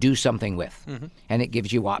means do something with. Mm-hmm. And it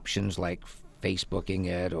gives you options like Facebooking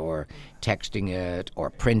it or texting it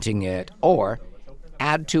or printing it or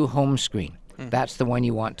add to home screen. Mm-hmm. That's the one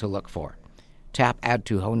you want to look for. Tap add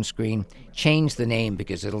to home screen. Change the name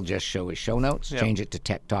because it'll just show as show notes. Yep. Change it to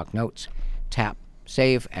Tech Talk Notes. Tap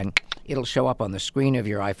save and it'll show up on the screen of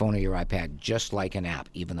your iPhone or your iPad just like an app,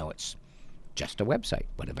 even though it's just a website,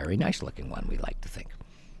 but a very nice-looking one, we like to think.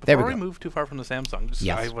 Before we move too far from the Samsung,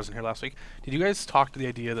 I wasn't here last week, did you guys talk to the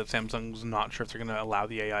idea that Samsung's not sure if they're going to allow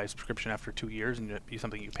the AI subscription after 2 years and it be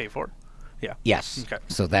something you pay for? Yeah. Yes. Okay.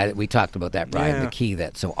 So that we talked about that, Brian, the key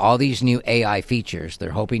so all these new AI features,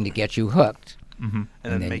 they're hoping to get you hooked. Mm-hmm.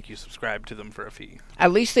 And then make you subscribe to them for a fee.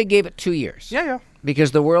 At least they gave it 2 years. Yeah. Because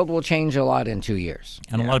the world will change a lot in 2 years.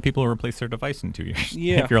 And a lot of people will replace their device in 2 years.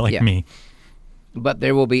 Yeah. If you're like me. But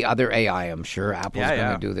there will be other AI, I'm sure. Apple's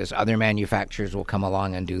going to do this. Other manufacturers will come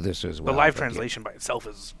along and do this as well. The live translation by itself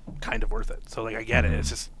is kind of worth it. So, I get it. It's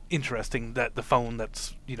just interesting that the phone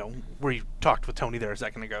that's, where you talked with Tony there a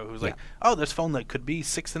second ago, who's like, oh, this phone that could be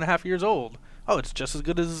 6.5 years old. Oh, it's just as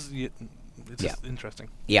good as... It's just interesting.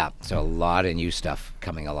 Yeah, so a lot of new stuff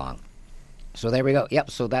coming along. So there we go. Yep,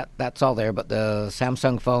 so that's all there. But the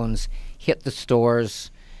Samsung phones hit the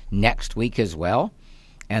stores next week as well.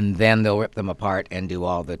 And then they'll rip them apart and do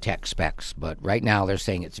all the tech specs. But right now they're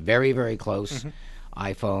saying it's very, very close. Mm-hmm.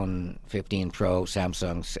 iPhone 15 Pro,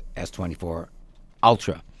 Samsung S24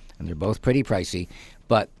 Ultra. And they're both pretty pricey.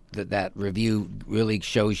 But that review really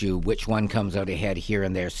shows you which one comes out ahead here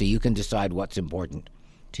and there. So you can decide what's important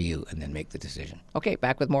to you and then make the decision. Okay,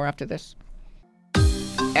 back with more after this.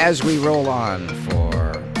 As we roll on for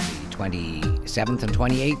the 27th and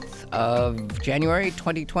 28th of January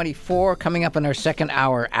 2024, coming up in our second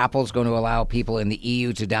hour, Apple's going to allow people in the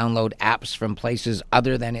EU to download apps from places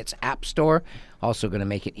other than its App Store. Also going to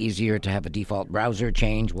make it easier to have a default browser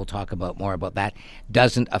change. We'll talk more about that.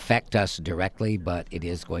 Doesn't affect us directly, but it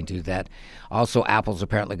is going to do that. Also, Apple's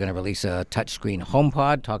apparently going to release a touchscreen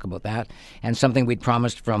HomePod. Talk about that. And something we'd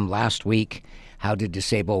promised from last week, how to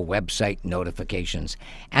disable website notifications.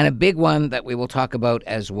 And a big one that we will talk about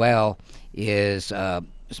as well is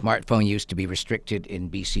smartphone use to be restricted in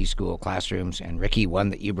BC school classrooms. And Ricky, one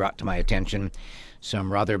that you brought to my attention,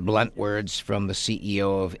 some rather blunt words from the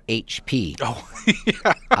CEO of HP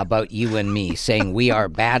about you and me, saying we are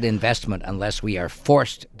bad investment unless we are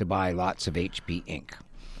forced to buy lots of HP ink.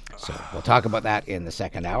 So we'll talk about that in the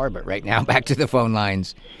second hour, but right now back to the phone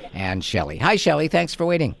lines and Shelley. Hi, Shelley. Thanks for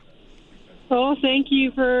waiting. Oh, thank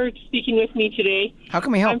you for speaking with me today. How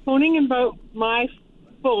can we help? I'm phoning about my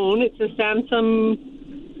phone. It's a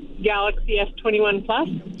Samsung Galaxy S21 Plus.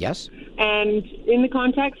 Yes. And in the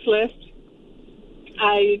contacts list,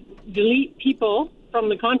 I delete people from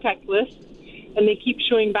the contact list, and they keep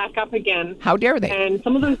showing back up again. How dare they? And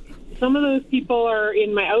some of those people are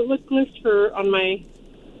in my Outlook list on my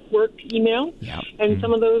work email, and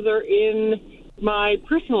some of those are in my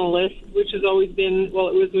personal list, which has always been, it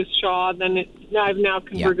was with Shaw, then I've now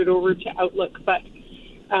converted over to Outlook. But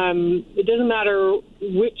it doesn't matter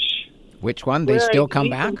which one, they still come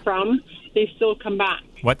back? They still come back.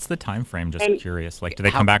 What's the time frame? Just curious. Do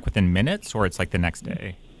they come back within minutes, or it's like the next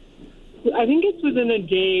day? I think it's within a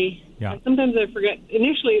day. Yeah. Sometimes I forget.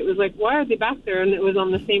 Initially, it was like, why are they back there? And it was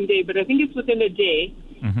on the same day. But I think it's within a day.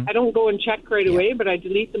 Mm-hmm. I don't go and check right away, but I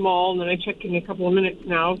delete them all, and then I check in a couple of minutes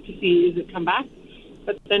now to see, is it come back?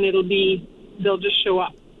 But then they'll just show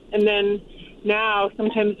up. And then now,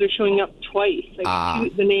 sometimes they're showing up twice.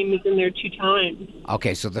 The name is in there 2 times.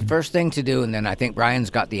 Okay, so the first thing to do, and then I think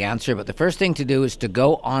Brian's got the answer, but the first thing to do is to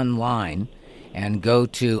go online and go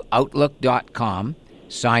to Outlook.com,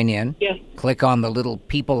 sign in, click on the little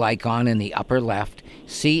people icon in the upper left,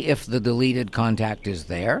 see if the deleted contact is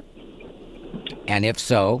there, and if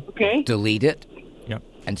so, delete it,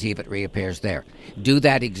 and see if it reappears there. Do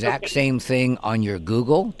that exact same thing on your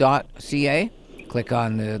Google.ca. Click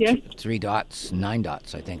on the 3 dots, 9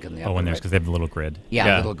 dots, I think, in the upper and there's because they have the little grid.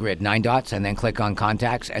 Yeah, little grid, 9 dots, and then click on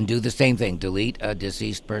contacts and do the same thing. Delete a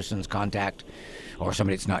deceased person's contact or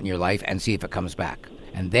somebody that's not in your life and see if it comes back.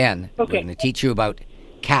 And then we're going to teach you about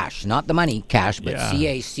cache, not the money, cache, but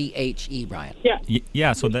C-A-C-H-E, Brian.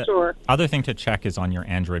 Yeah, so the other thing to check is on your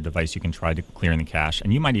Android device, you can try to clearing the cache.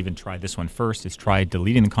 And you might even try this one first, is try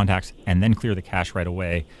deleting the contacts and then clear the cache right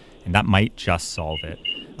away. And that might just solve it.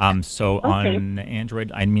 On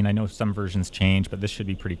Android, I mean, I know some versions change, but this should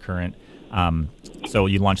be pretty current. So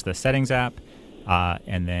you launch the Settings app,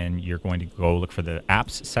 and then you're going to go look for the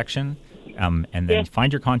Apps section, and then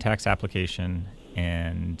find your Contacts application.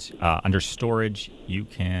 And under Storage, you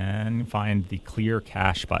can find the Clear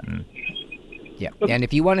Cache button. Yeah, and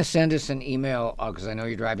if you want to send us an email, because I know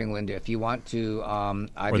you're driving, Linda, if you want to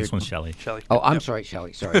either... Or this one's Shelley. Oh, I'm sorry,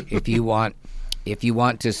 Shelley. Sorry. If you want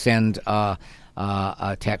to send a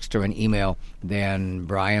text or an email, then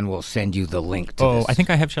Brian will send you the link to this. I think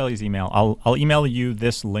I have Shelley's email. I'll email you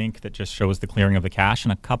this link that just shows the clearing of the cache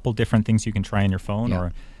and a couple different things you can try on your phone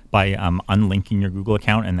or by unlinking your Google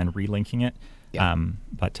account and then relinking it. Yeah.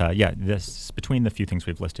 This between the few things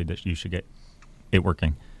we've listed, that you should get it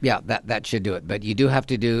working. Yeah, that should do it. But you do have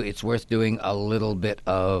to it's worth doing a little bit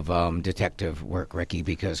of detective work, Ricky,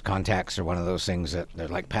 because contacts are one of those things that they're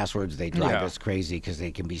like passwords. They drive us crazy because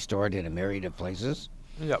they can be stored in a myriad of places.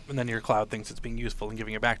 Yep, and then your cloud thinks it's being useful and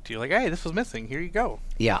giving it back to you. Like, hey, this was missing. Here you go.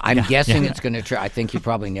 Yeah, I'm guessing it's going to. I think you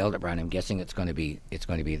probably nailed it, Brian. I'm guessing it's going to be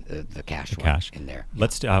the cache in there.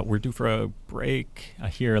 Let's. We're due for a break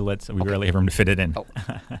here. We barely have room to fit it in.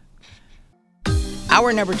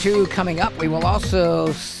 Hour number 2 coming up. We will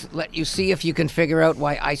also let you see if you can figure out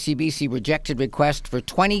why ICBC rejected request for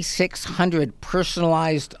 2,600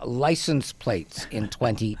 personalized license plates in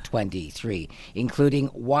 2023, including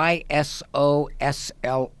YSOSLO.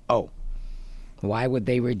 Why would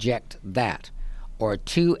they reject that? Or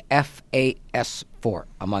 2FAS4,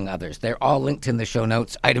 among others. They're all linked in the show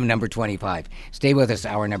notes. Item number 25. Stay with us.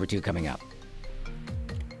 Hour number 2 coming up.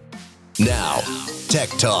 Now, Tech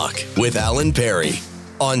Talk with Alan Perry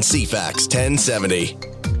on CFAX 1070.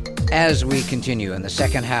 As we continue in the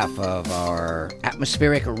second half of our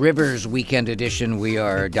Atmospheric Rivers Weekend Edition, we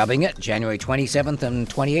are dubbing it January 27th and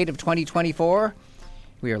 28th of 2024.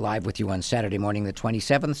 We are live with you on Saturday morning, the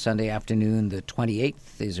 27th. Sunday afternoon, the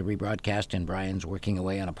 28th, is a rebroadcast, and Brian's working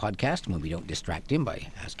away on a podcast when we don't distract him by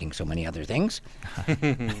asking so many other things.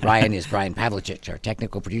 Brian is Brian Pavlicich, our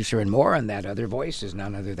technical producer, and more, and that other voice is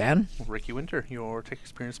none other than... Ricky Winter, your tech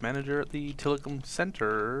experience manager at the Tillicum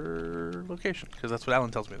Centre location, because that's what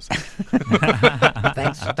Alan tells me to say.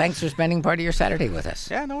 Thanks for spending part of your Saturday with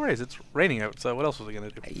us. Yeah, no worries. It's raining out, so what else was I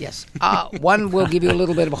going to do? Yes. One, we'll give you a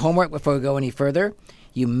little bit of homework before we go any further.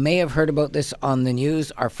 You may have heard about this on the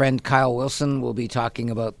news. Our friend Kyle Wilson will be talking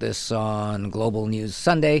about this on Global News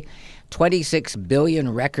Sunday. 26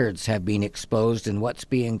 billion records have been exposed in what's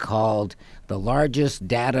being called the largest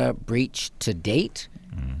data breach to date.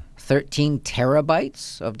 13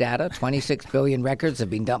 terabytes of data, 26 billion records have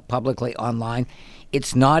been dumped publicly online.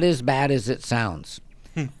 It's not as bad as it sounds.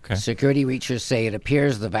 Okay. Security researchers say it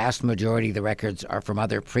appears the vast majority of the records are from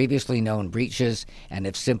other previously known breaches and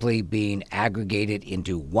have simply been aggregated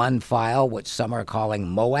into one file, which some are calling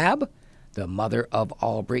Moab, the mother of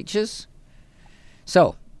all breaches.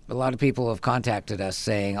 So, a lot of people have contacted us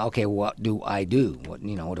saying, okay, what do I do? What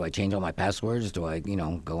do I change all my passwords? Do I,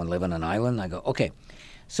 go and live on an island? I go, okay.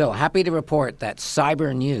 So, happy to report that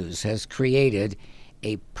Cyber News has created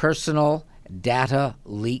a personal data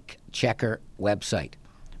leak checker website,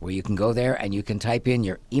 where you can go there and you can type in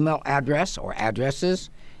your email address or addresses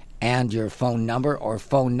and your phone number or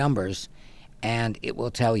phone numbers, and it will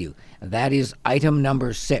tell you. That is item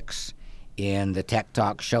number 6 in the Tech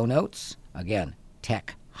Talk show notes. Again,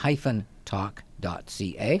 tech-talk.ca.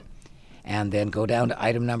 And then go down to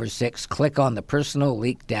item number 6, click on the Personal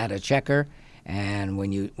Leak Data Checker, And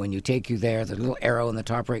when you take you there, the little arrow in the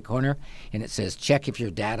top right corner, and it says, check if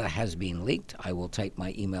your data has been leaked. I will type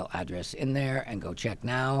my email address in there and go check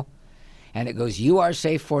now. And it goes, you are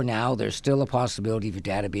safe for now. There's still a possibility of your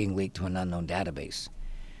data being leaked to an unknown database.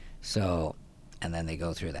 So, and then they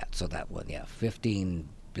go through that. So that one,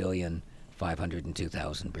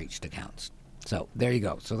 15,502,000 breached accounts. So there you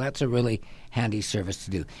go. So that's a really handy service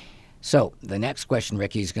to do. So the next question,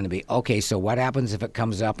 Ricky, is going to be, okay, so what happens if it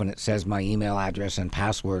comes up and it says my email address and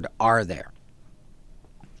password are there?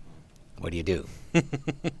 What do you do?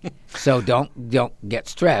 So don't get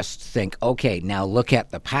stressed. Think, okay, now look at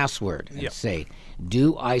the password and say,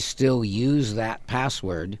 do I still use that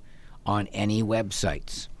password on any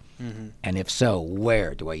websites? Mm-hmm. And if so,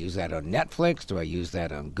 where? Do I use that on Netflix? Do I use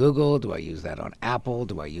that on Google? Do I use that on Apple?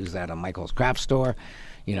 Do I use that on Michael's Craft Store?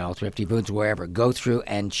 Thrifty Foods, wherever. Go through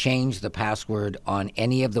and change the password on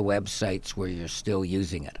any of the websites where you're still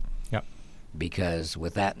using it. Yep. Because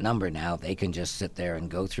with that number now, they can just sit there and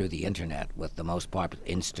go through the internet with the most popular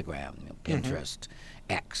Instagram, Pinterest,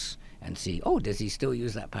 X, and see, does he still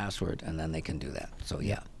use that password? And then they can do that. So,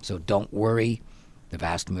 So don't worry. The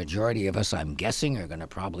vast majority of us, I'm guessing, are going to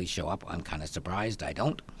probably show up. I'm kind of surprised I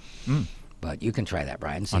don't. But you can try that,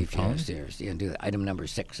 Brian. See if you're serious. You can do that. Item number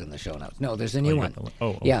 6 in the show notes. No, there's a new one.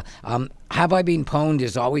 Yeah. Have I Been Pwned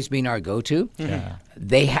has always been our go-to. Yeah.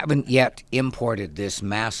 They haven't yet imported this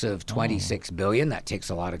massive 26 billion. That takes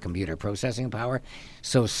a lot of computer processing power.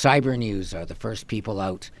 So Cyber News are the first people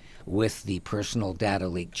out with the personal data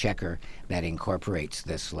leak checker that incorporates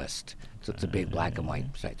this list. So it's a big black and white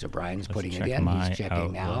site. So Brian's putting it in. He's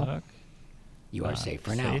checking now. You are safe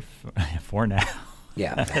for now. For now.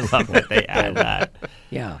 Yeah. I love that they add that.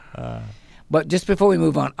 Yeah. But just before we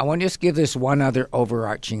move on, I want to just give this one other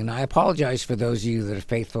overarching, and I apologize for those of you that are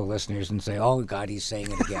faithful listeners and say, oh, God, he's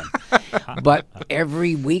saying it again. But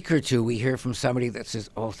every week or two we hear from somebody that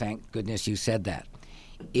says, oh, thank goodness you said that.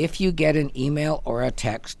 If you get an email or a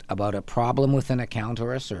text about a problem with an account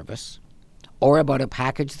or a service, or about a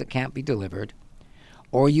package that can't be delivered,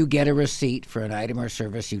 or you get a receipt for an item or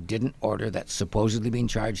service you didn't order that's supposedly being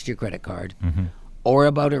charged to your credit card, or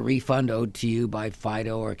about a refund owed to you by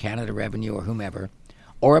Fido or Canada Revenue or whomever,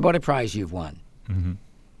 or about a prize you've won,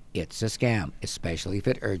 it's a scam, especially if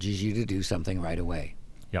it urges you to do something right away.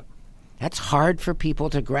 Yep. That's hard for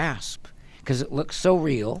people to grasp because it looks so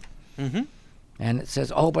real, and it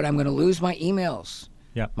says, but I'm going to lose my emails.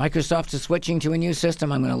 Yeah. Microsoft is switching to a new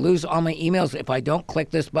system. I'm going to lose all my emails if I don't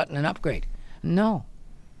click this button and upgrade. No.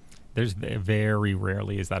 There's very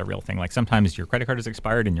rarely is that a real thing. Like sometimes your credit card is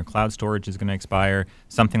expired and your cloud storage is going to expire,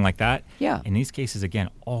 something like that. Yeah. In these cases, again,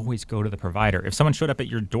 always go to the provider. If someone showed up at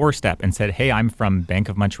your doorstep and said, hey, I'm from Bank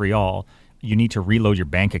of Montreal, you need to reload your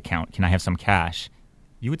bank account. Can I have some cash?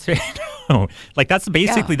 You would say no. Like that's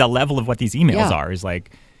basically the level of what these emails are is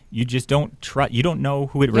like, you just don't trust. You don't know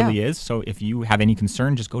who it really is. So if you have any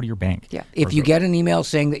concern, just go to your bank. Yeah. If you get an email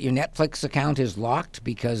saying that your Netflix account is locked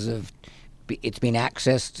because of it's been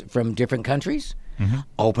accessed from different countries,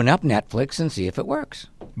 open up Netflix and see if it works.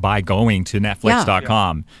 By going to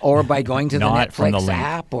Netflix.com. Or by going to the Netflix the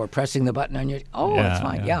app or pressing the button on your... it's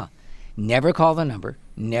fine. Yeah. Never call the number.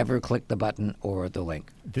 Never click the button or the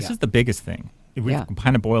link. This is the biggest thing. We've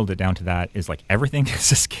kind of boiled it down to that is like everything is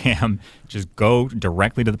a scam. Just go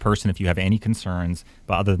directly to the person if you have any concerns.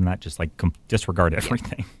 But other than that, just like disregard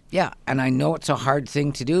everything. Yeah, and I know it's a hard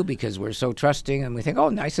thing to do because we're so trusting and we think,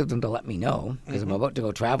 nice of them to let me know because I'm about to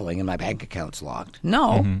go traveling and my bank account's locked.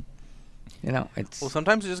 No. It's... Well,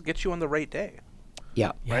 sometimes it just gets you on the right day.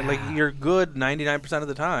 Yeah. Right? Like you're good 99% of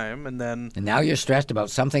the time and then... And now you're stressed about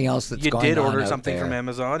something else that's going on You did order out something there. from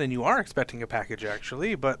Amazon and you are expecting a package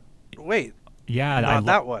actually, but wait... Yeah, not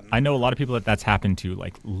that one. I know a lot of people that's happened to,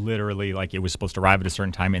 like literally, like it was supposed to arrive at a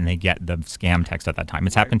certain time, and they get the scam text at that time.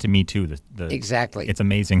 It's happened to me too. Exactly. It's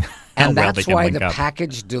amazing. And how that's well they why can link the up.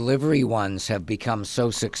 package delivery ones have become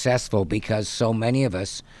so successful because so many of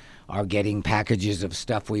us are getting packages of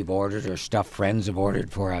stuff we've ordered or stuff friends have ordered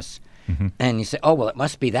for us, and you say, it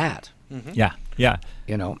must be that. Yeah.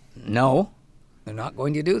 No, they're not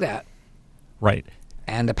going to do that. Right.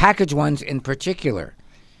 And the package ones in particular.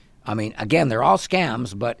 I mean, again, they're all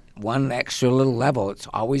scams, but one extra little level, it's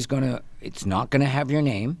not going to have your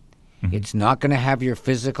name. It's not going to have your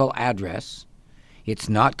physical address. It's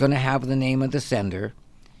not going to have the name of the sender.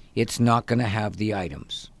 It's not going to have the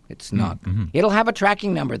items. It's not. It'll have a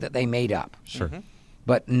tracking number that they made up. Sure.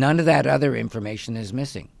 But none of that other information is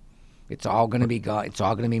missing. It's all going to be it's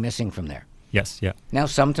all going to be missing from there. Yes, yeah. Now,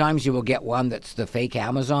 sometimes you will get one that's the fake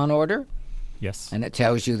Amazon order. Yes. And it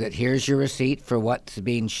tells you that here's your receipt for what's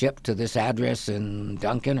being shipped to this address in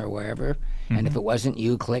Duncan or wherever, And if it wasn't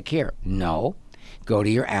you, click here. No. Go to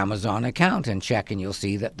your Amazon account and check, and you'll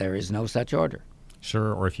see that there is no such order.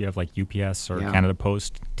 Sure, or if you have like UPS or Canada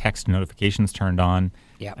Post text notifications turned on,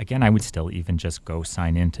 again, I would still even just go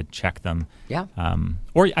sign in to check them. Yeah.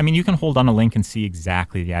 Or, I mean, you can hold on a link and see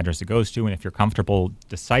exactly the address it goes to, and if you're comfortable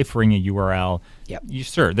deciphering a URL,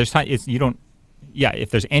 if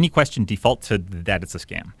there's any question, default to that it's a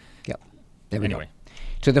scam. Yep. There we go.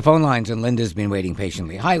 To the phone lines, and Linda's been waiting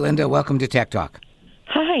patiently. Hi, Linda. Welcome to Tech Talk.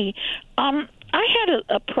 Hi. I had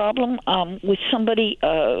a problem with somebody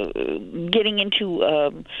getting into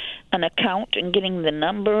an account and getting the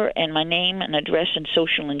number and my name and address and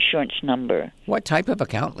social insurance number. What type of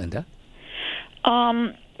account, Linda?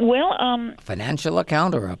 Financial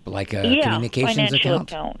account or a communications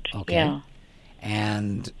account? Account. Okay. Yeah.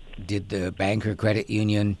 And did the bank or credit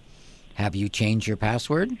union have you change your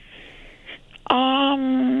password?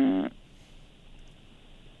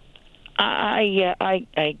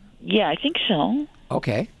 I think so.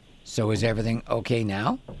 Okay. So is everything okay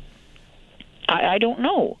now? I don't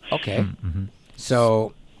know. Okay. Mm-hmm.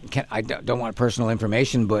 So I don't want personal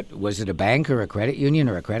information, but was it a bank or a credit union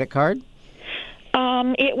or a credit card?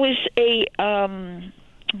 It was a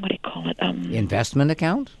what do you call it? Investment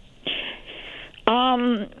account?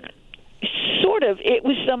 Sort of. It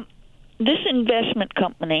was this investment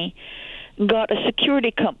company got a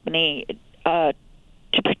security company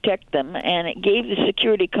to protect them, and it gave the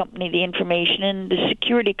security company the information, and the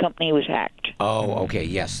security company was hacked. Oh, okay,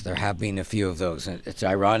 yes. There have been a few of those. It's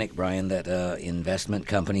ironic, Brian, that investment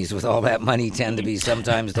companies with all that money tend to be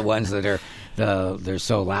sometimes the ones that are they're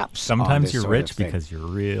so lapsed. Sometimes you're rich because you're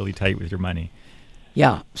really tight with your money.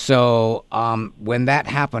 Yeah. So when that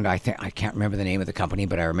happened, I can't remember the name of the company,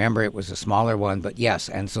 but I remember it was a smaller one. But yes,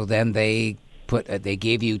 and so then they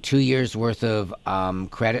gave you 2 years worth of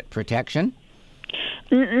credit protection.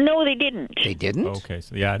 No, they didn't. They didn't? Okay,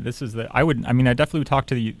 so this is I definitely would talk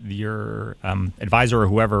to your advisor or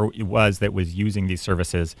whoever it was that was using these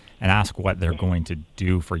services and ask what they're going to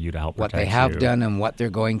do for you to help protect you. What they have done and what they're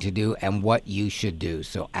going to do and what you should do.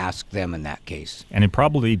 So ask them in that case. And it'd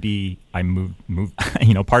probably be,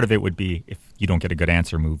 part of it would be if you don't get a good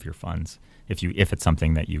answer, move your funds. If it's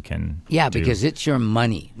something that you can do. Because it's your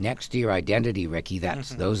money next to your identity, Ricky.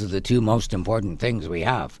 Those are the two most important things we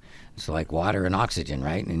have. It's like water and oxygen,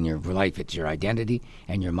 right? In your life, it's your identity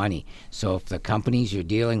and your money. So if the companies you're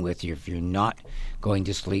dealing with, if you're not going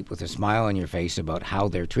to sleep with a smile on your face about how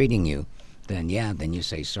they're treating you, then you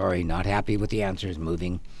say, sorry, not happy with the answers,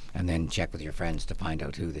 moving, and then check with your friends to find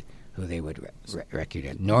out who they would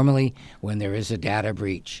recognize. Normally, when there is a data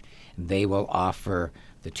breach, they will offer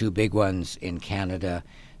the two big ones in Canada,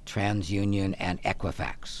 TransUnion and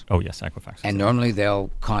Equifax. Oh, yes, Equifax. And normally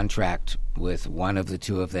they'll contract with one of the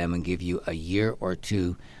two of them and give you a year or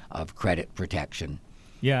two of credit protection.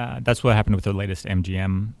 Yeah, that's what happened with the latest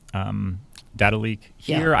MGM data leak.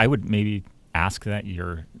 Here, I would maybe ask that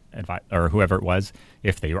your or whoever it was,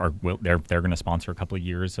 if they are they're going to sponsor a couple of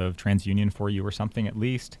years of TransUnion for you or something at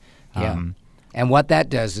least. And what that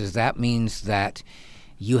does is that means that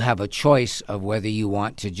you have a choice of whether you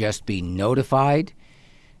want to just be notified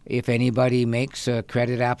if anybody makes a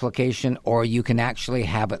credit application, or you can actually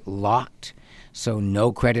have it locked so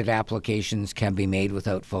no credit applications can be made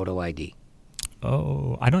without photo ID.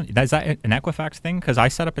 Oh, is that an Equifax thing? Because I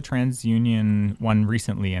set up a TransUnion one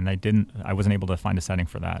recently, and I wasn't able to find a setting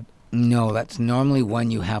for that. No, that's normally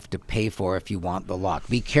one you have to pay for if you want the lock.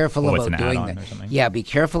 Be careful about doing that. Yeah, be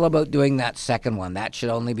careful about doing that second one. That should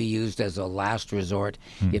only be used as a last resort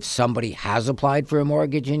if somebody has applied for a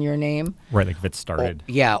mortgage in your name. Right, like if it started.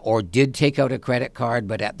 Or did take out a credit card,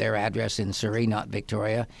 but at their address in Surrey, not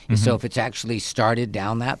Victoria. Mm-hmm. So if it's actually started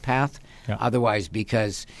down that path. Yeah. Otherwise,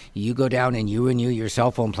 because you go down and you renew your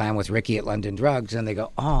cell phone plan with Ricky at London Drugs, and they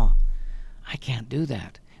go, oh, I can't do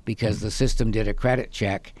that because the system did a credit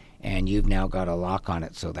check and you've now got a lock on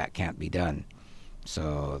it, so that can't be done.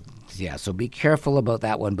 So be careful about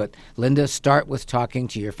that one. But, Linda, start with talking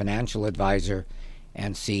to your financial advisor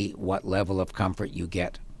and see what level of comfort you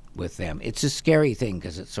get with them. It's a scary thing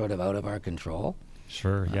because it's sort of out of our control.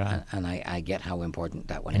 Sure, yeah. And I get how important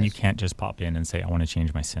that one is. And you can't just pop in and say, I want to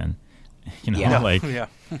change my SIN.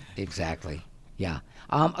 Exactly. Yeah.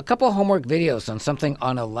 A couple of homework videos on something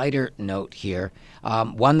on a lighter note here.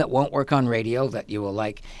 One that won't work on radio that you will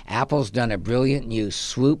like. Apple's done a brilliant new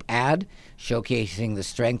swoop ad showcasing the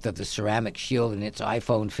strength of the ceramic shield in its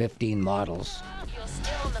iPhone 15 models. You're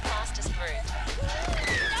still on the fastest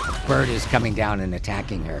route. Bird is coming down and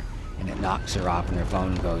attacking her, and it knocks her off, and her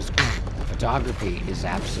phone goes. The photography is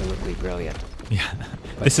absolutely brilliant. Yeah,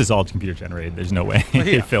 This is all computer generated. There's no way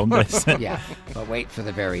they filmed this. Yeah, but wait for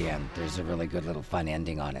the very end. There's a really good little fun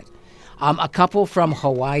ending on it. A couple from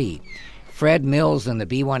Hawaii. Fred Mills and the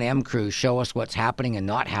B1M crew show us what's happening and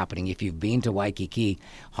not happening. If you've been to Waikiki,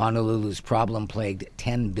 Honolulu's problem-plagued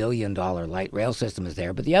 $10 billion light rail system is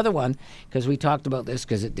there. But the other one, because we talked about this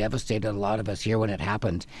because it devastated a lot of us here when it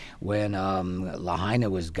happened, when Lahaina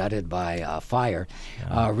was gutted by fire.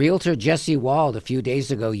 Yeah. Realtor Jesse Wald a few days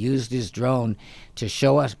ago used his drone to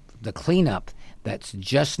show us the cleanup that's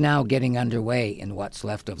just now getting underway in what's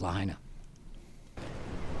left of Lahaina.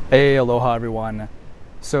 Hey, aloha everyone.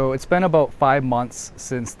 So it's been about 5 months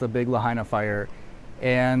since the big Lahaina fire,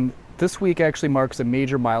 and this week actually marks a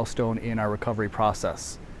major milestone in our recovery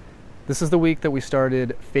process. This is the week that we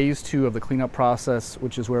started phase 2 of the cleanup process,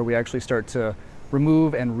 which is where we actually start to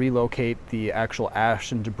remove and relocate the actual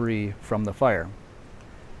ash and debris from the fire.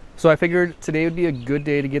 So I figured today would be a good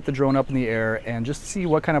day to get the drone up in the air and just see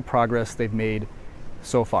what kind of progress they've made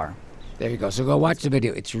so far. There you go. So go watch the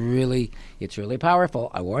video. It's really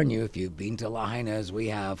powerful. I warn you, if you've been to Lahaina as we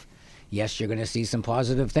have, yes, you're going to see some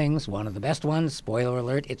positive things. One of the best ones, spoiler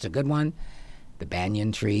alert, it's a good one. The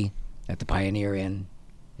banyan tree at the Pioneer Inn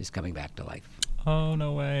is coming back to life. Oh,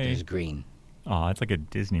 no way. There's green. Oh, it's like a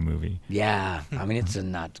Disney movie. Yeah. I mean, it's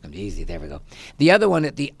going to be easy. There we go. The other one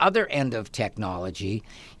at the other end of technology,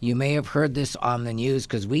 you may have heard this on the news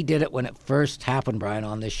because we did it when it first happened, Brian,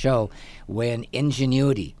 on this show, when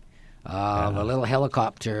Ingenuity, the little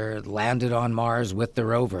helicopter landed on Mars with the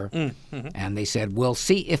rover, and they said, we'll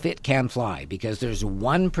see if it can fly, because there's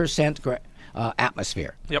 1%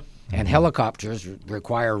 atmosphere. Yep. And helicopters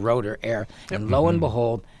require rotor air. Yep. And lo and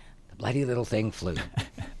behold, the bloody little thing flew.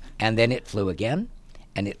 And then it flew again,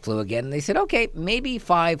 and it flew again. And they said, okay, maybe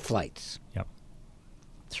 5 flights. Yep.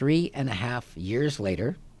 3.5 years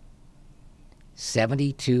later,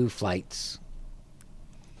 72 flights.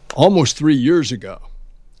 Almost 3 years ago,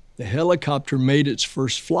 the helicopter made its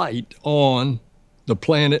first flight on the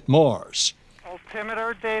planet Mars.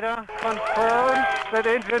 Altimeter data confirms that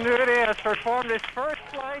Ingenuity has performed its first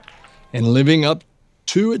flight. And living up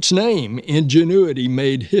to its name, Ingenuity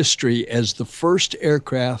made history as the first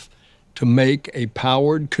aircraft to make a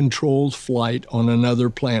powered, controlled flight on another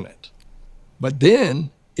planet. But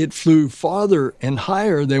then it flew farther and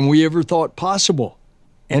higher than we ever thought possible.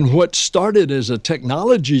 And what started as a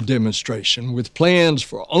technology demonstration with plans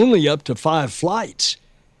for only up to 5 flights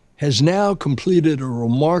has now completed a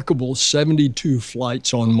remarkable 72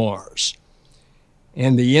 flights on Mars.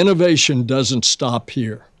 And the innovation doesn't stop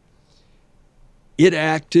here. It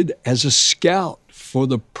acted as a scout for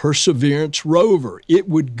the Perseverance rover. It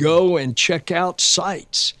would go and check out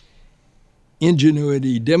sites.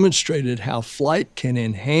 Ingenuity demonstrated how flight can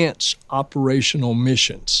enhance operational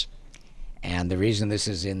missions. And the reason this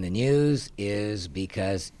is in the news is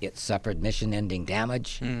because it suffered mission-ending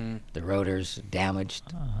damage. The rotor's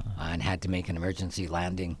damaged and had to make an emergency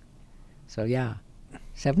landing. So, yeah,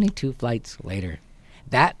 72 flights later.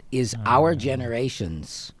 That is our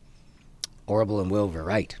generation's Orville and Wilbur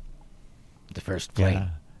Wright, the first plane. Yeah.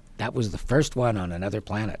 That was the first one on another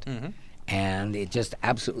planet. And it just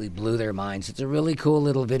absolutely blew their minds. It's a really cool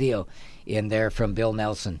little video in there from Bill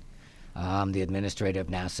Nelson, the administrator of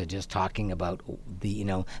NASA, just talking about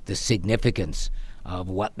the significance of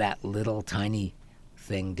what that little tiny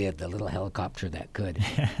thing did, the little helicopter that could.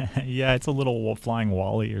 Yeah, it's a little flying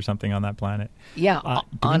Wally or something on that planet. Yeah.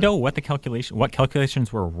 Do we know what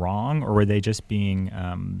calculations were wrong, or were they just being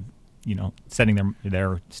setting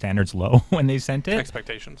their standards low when they sent it?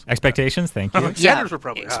 Expectations, thank you. Standards were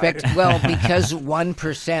probably high. Well, because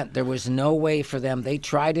 1%, there was no way for them. They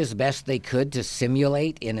tried as best they could to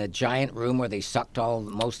simulate in a giant room where they sucked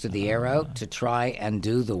most of the air out to try and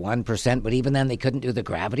do the 1%, but even then they couldn't do the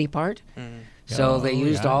gravity part. So they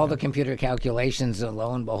used all the computer calculations, and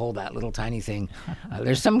lo and behold, that little tiny thing.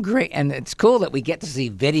 There's some great, and it's cool that we get to see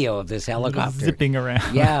video of this helicopter zipping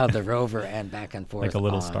around. Yeah, the rover and back and forth, like a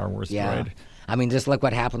little Star Wars droid. I mean, just look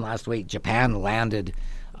what happened last week. Japan landed.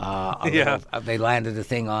 They landed a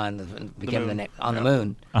thing on the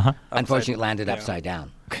moon. Unfortunately, it landed upside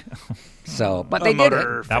down. So, but they did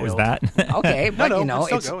it. That was that. Okay, but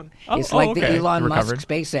it's like the Elon Recovered. Musk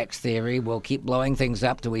SpaceX theory. We'll keep blowing things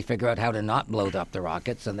up till we figure out how to not blow up the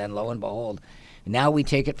rockets, and then lo and behold, now we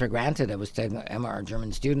take it for granted. I was telling Emma, our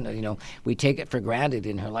German student, we take it for granted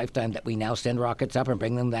in her lifetime that we now send rockets up and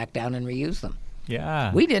bring them back down and reuse them.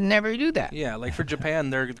 Yeah. We didn't ever do that. Yeah, like for Japan,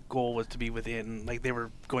 their goal was to be within, they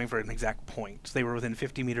were going for an exact point. So they were within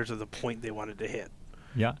 50 meters of the point they wanted to hit.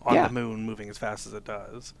 on the moon moving as fast as it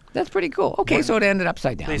does. That's pretty cool. Okay, so it ended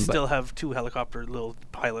upside down. They still have 2 helicopter little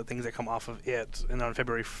pilot things that come off of it, and on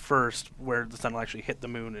February 1st, where the sun will actually hit the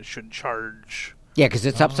moon, it should charge. Yeah, because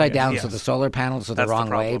it's upside down, so the solar panels are the wrong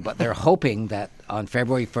way. But they're hoping that on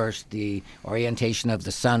February 1st, the orientation of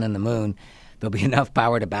the sun and the moon, there'll be enough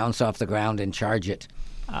power to bounce off the ground and charge it.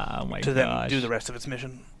 Oh my gosh. To then do the rest of its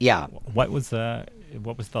mission. Yeah. What was the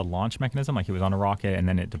launch mechanism? Like, it was on a rocket and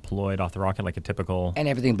then it deployed off the rocket like a typical... And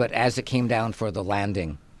everything, but as it came down for the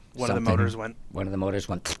landing... One of the motors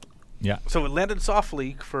went... Yeah. So it landed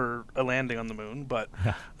softly for a landing on the moon, but...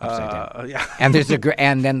 upside down. And there's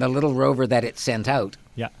and then the little rover that it sent out...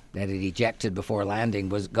 that it ejected before landing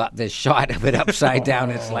got this shot of it upside down.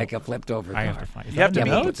 It's like a flipped over car. I have to find it.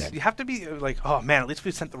 You have to be like, oh man, at least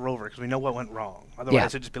we sent the rover because we know what went wrong. Otherwise,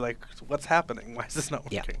 it'd just be like, what's happening? Why is this not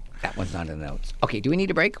working? Yeah, that one's not in the notes. Okay, do we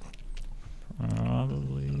need a break?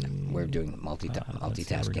 Probably. We're doing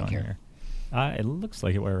multitasking here. It looks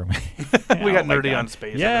like it. Where we got nerdy on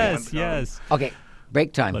space. Yes. Okay,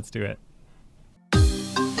 break time. Let's do it.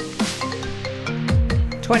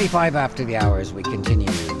 25 after the hour as we continue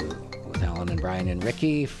with Alan and Brian and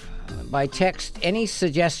Ricky. By text, any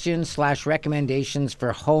suggestions / recommendations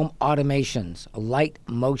for home automations, light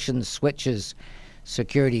motion switches,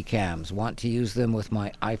 security cams. Want to use them with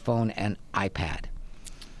my iPhone and iPad.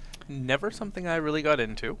 Never something I really got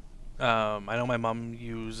into. I know my mom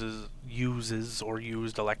uses or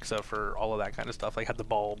used Alexa for all of that kind of stuff. Like had the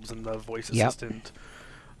bulbs and the voice assistant.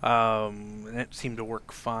 And it seemed to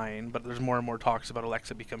work fine, but there's more and more talks about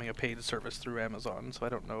Alexa becoming a paid service through Amazon, so I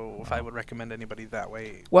don't know if I would recommend anybody that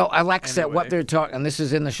way. Well, Alexa, what they're talking, and this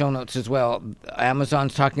is in the show notes as well,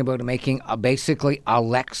 Amazon's talking about making basically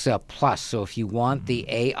Alexa Plus. So if you want the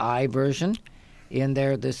AI version in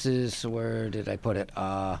there, this is, where did I put it?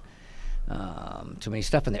 Too many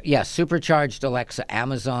stuff in there. Yeah, supercharged Alexa.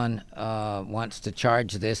 Amazon wants to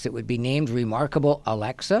charge this. It would be named Remarkable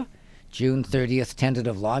Alexa. June 30th,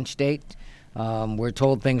 tentative launch date. We're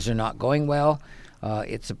told things are not going well.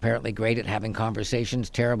 It's apparently great at having conversations,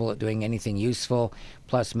 terrible at doing anything useful.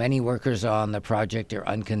 Plus, many workers on the project are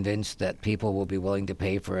unconvinced that people will be willing to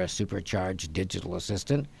pay for a supercharged digital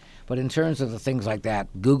assistant. But in terms of the things like that,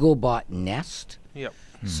 Google bought Nest. Yep.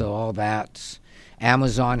 So all that.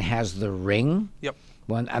 Amazon has the Ring. Yep.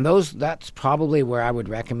 And that's probably where I would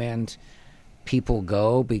recommend people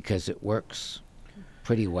go because it works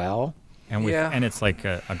pretty well. And and it's like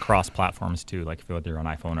across platforms too. Like if you go through an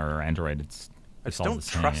iPhone or Android, I just don't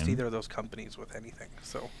trust either of those companies with anything.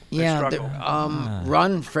 So I struggle.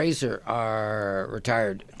 Ron Fraser, our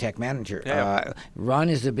retired tech manager, Ron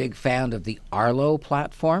is a big fan of the Arlo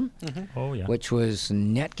platform, which was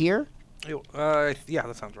Netgear. Yeah,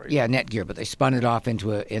 that sounds right. Yeah, Netgear, but they spun it off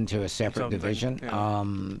into a separate division.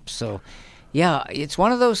 Yeah, it's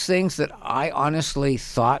one of those things that I honestly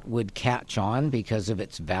thought would catch on because of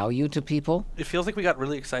its value to people. It feels like we got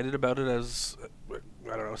really excited about it as,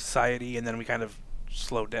 society, and then we kind of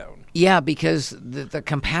slowed down. Yeah, because the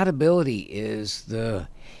compatibility is the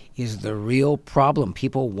real problem.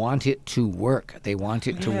 People want it to work. They want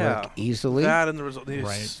it to work easily. That and the result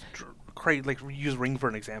is like use Ring for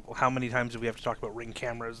an example. How many times do we have to talk about Ring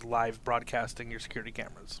cameras live broadcasting your security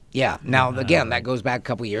cameras? Yeah. Now, again, that goes back a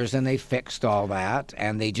couple of years, and they fixed all that.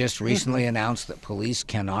 And they just recently announced that police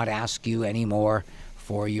cannot ask you anymore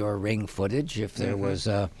for your Ring footage if there was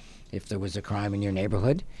a crime in your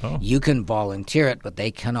neighborhood. You can volunteer it, but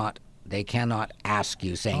they cannot ask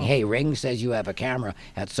you saying, hey, Ring says you have a camera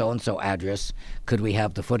at so-and-so address. Could we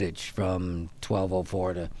have the footage from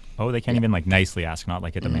 12:04 to... Oh, they can't even nicely ask, not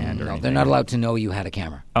like a demand or anything. They're not allowed to know you had a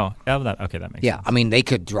camera. Oh, that makes sense. Yeah, I mean, they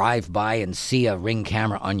could drive by and see a Ring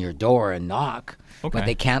camera on your door and knock, but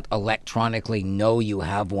they can't electronically know you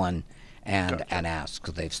have one and ask,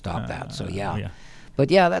 because they've stopped that. So, But,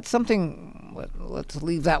 that's something, let's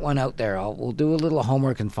leave that one out there. We'll do a little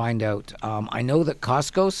homework and find out. I know that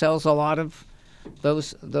Costco sells a lot of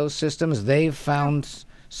those systems. They've found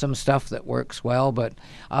some stuff that works well, but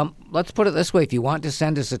let's put it this way. If you want to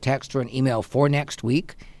send us a text or an email for next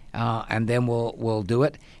week, and then we'll do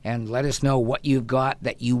it, and let us know what you've got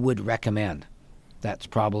that you would recommend. That's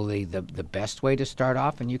probably the best way to start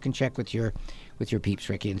off, and you can check with your peeps,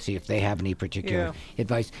 Ricky, and see if they have any particular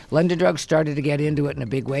advice. London Drugs started to get into it in a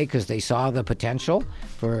big way because they saw the potential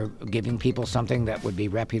for giving people something that would be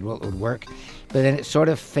reputable, that would work. But then it sort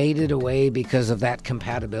of faded away because of that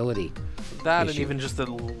compatibility issue. And even just the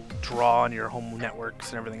draw on your home networks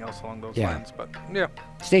and everything else along those lines. But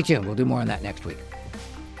stay tuned. We'll do more on that next week.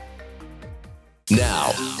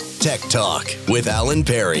 Now, Tech Talk with Alan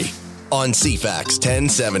Perry on CFAX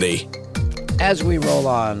 1070. As we roll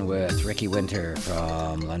on with Ricky Winter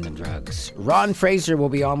from London Drugs, Ron Fraser will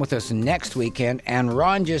be on with us next weekend, and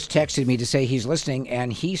Ron just texted me to say he's listening,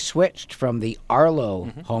 and he switched from the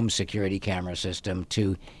Arlo home security camera system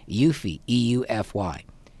to Eufy, EUFY.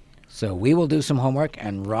 So we will do some homework,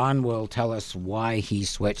 and Ron will tell us why he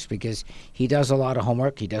switched, because he does a lot of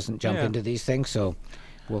homework. He doesn't jump into these things, so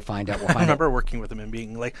we'll find out. I remember working with him and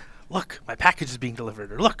being like, look, my package is being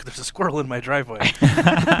delivered, or look, there's a squirrel in my driveway.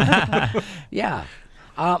 Yeah.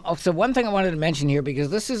 So one thing I wanted to mention here, because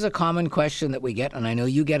this is a common question that we get, and I know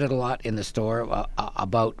you get it a lot in the store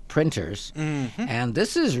about printers, and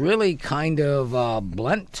this is really kind of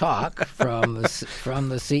blunt talk from the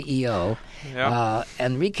CEO. Yep.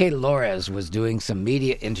 Enrique Lores was doing some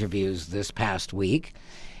media interviews this past week,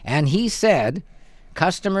 and he said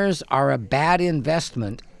customers are a bad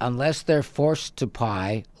investment unless they're forced to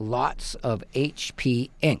buy lots of HP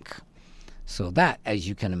ink. So that, as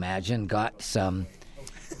you can imagine, got some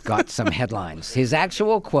headlines. His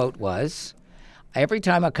actual quote was, "Every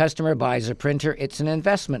time a customer buys a printer, it's an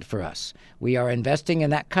investment for us. We are investing in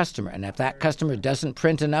that customer, and if that customer doesn't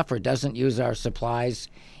print enough or doesn't use our supplies,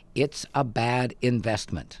 it's a bad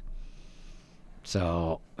investment."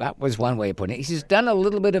 So that was one way of putting it. He's done a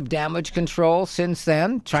little bit of damage control since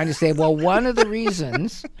then, trying to say, well, one of the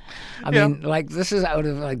reasons, I mean, like, this is out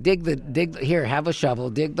of, like, here, have a shovel,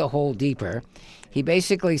 dig the hole deeper. He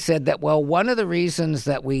basically said that, well, one of the reasons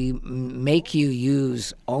that we make you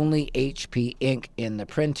use only HP ink in the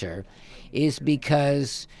printer is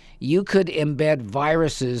because you could embed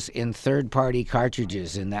viruses in third-party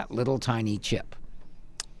cartridges in that little tiny chip.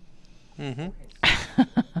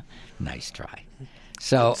 Nice try.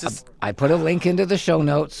 So I put a link into the show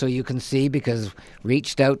notes so you can see, because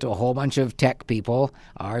reached out to a whole bunch of tech people,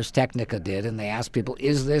 Ars Technica did, and they asked people,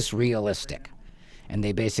 is this realistic? And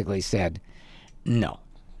they basically said, no,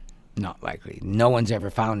 not likely. No one's ever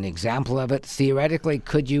found an example of it. Theoretically,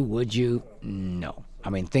 could you, would you? No. I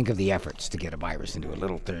mean, think of the efforts to get a virus into a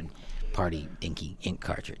little third-party ink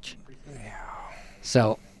cartridge. Yeah.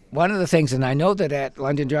 So one of the things, and I know that at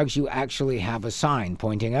London Drugs you actually have a sign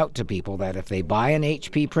pointing out to people that if they buy an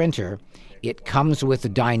HP printer, it comes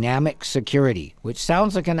with dynamic security, which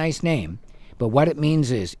sounds like a nice name, but what it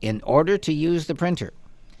means is, in order to use the printer,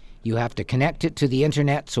 you have to connect it to the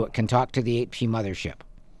internet so it can talk to the HP mothership.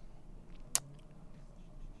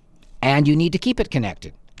 And you need to keep it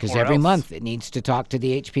connected, because every month it needs to talk to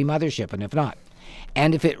the HP mothership, and if not.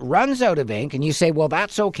 And if it runs out of ink and you say, well,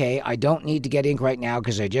 that's okay, I don't need to get ink right now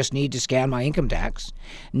because I just need to scan my income tax.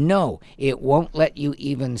 No, it won't let you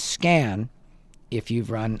even scan if you've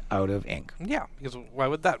run out of ink. Yeah, because why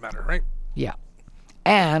would that matter, right? Yeah.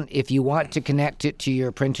 And if you want to connect it to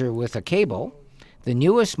your printer with a cable, the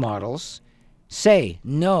newest models say,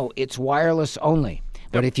 no, it's wireless only.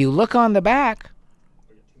 But if you look on the back,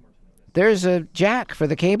 there's a jack for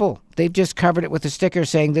the cable. They've just covered it with a sticker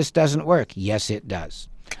saying this doesn't work. Yes, it does.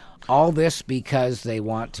 All this because they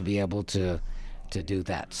want to be able to do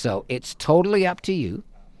that. So it's totally up to you.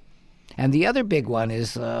 And the other big one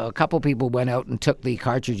is a couple people went out and took the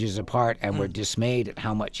cartridges apart and were dismayed at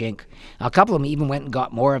how much ink. A couple of them even went and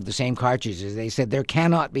got more of the same cartridges. They said there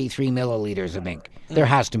cannot be 3 milliliters of ink. There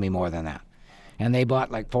has to be more than that. And they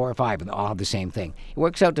bought like 4 or 5 and all have the same thing. It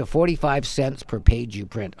works out to 45 cents per page you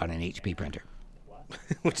print on an HP printer.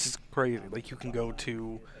 Which is crazy. Like, you can go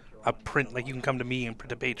to a print, like you can come to me and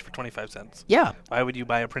print a page for 25 cents. Yeah. Why would you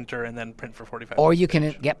buy a printer and then print for 45 Or you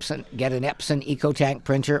can get an Epson EcoTank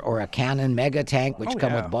printer or a Canon Mega Tank, which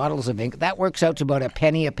come with bottles of ink. That works out to about a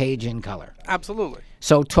penny a page in color. Absolutely.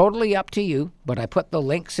 So totally up to you, but I put the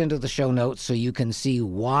links into the show notes so you can see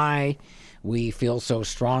why we feel so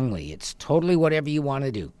strongly. It's totally whatever you want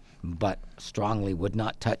to do, but strongly would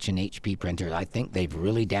not touch an HP printer. I think they've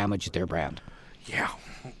really damaged their brand. Yeah.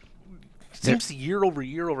 It seems year over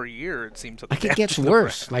year, it seems like it gets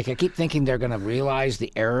worse. Like, I keep thinking they're going to realize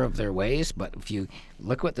the error of their ways, but if you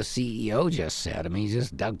look what the CEO just said, I mean, he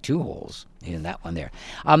just dug 2 holes in that one there.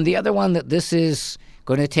 The other one, that this is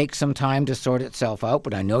going to take some time to sort itself out,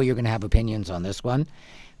 but I know you're going to have opinions on this one.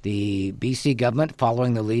 The BC government,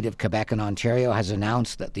 following the lead of Quebec and Ontario, has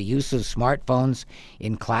announced that the use of smartphones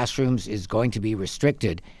in classrooms is going to be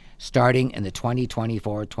restricted starting in the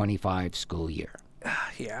 2024-25 school year.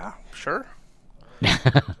 Yeah, sure.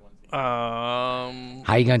 How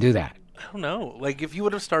are you going to do that? I don't know. Like, if you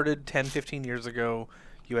would have started 10, 15 years ago,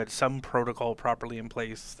 you had some protocol properly in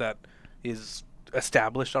place that is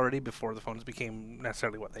established already before the phones became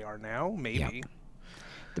necessarily what they are now, maybe. Yep.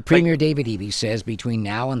 The Premier David Eby says between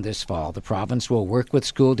now and this fall, the province will work with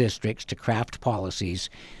school districts to craft policies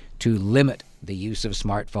to limit the use of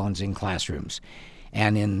smartphones in classrooms.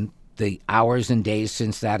 And in the hours and days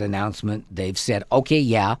since that announcement, they've said, okay,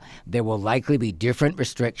 yeah, there will likely be different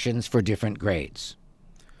restrictions for different grades.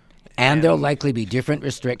 And there'll likely be different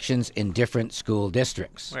restrictions in different school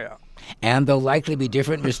districts. Yeah. And there'll likely be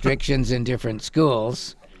different restrictions in different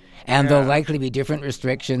schools. And there'll likely be different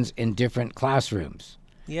restrictions in different classrooms.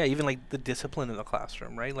 Yeah, even like the discipline in the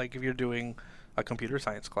classroom, right? Like if you're doing a computer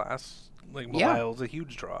science class, like mobile's a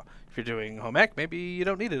huge draw. If you're doing home ec, maybe you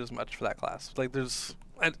don't need it as much for that class. Like there's,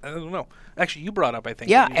 I don't know. Actually, you brought up, I think.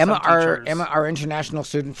 Yeah, Emma, our international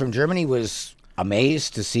student from Germany, was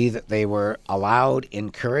amazed to see that they were allowed,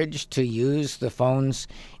 encouraged to use the phones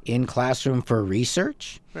in classroom for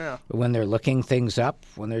research. Yeah. When they're looking things up,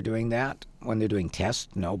 when they're doing that, when they're doing tests,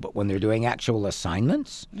 no, but when they're doing actual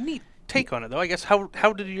assignments. Neat take on it, though. I guess how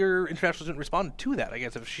did your international student respond to that? I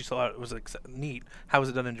guess if she saw it was neat, how was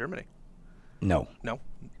it done in Germany? No. No?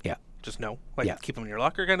 Yeah. Just no? Like keep them in your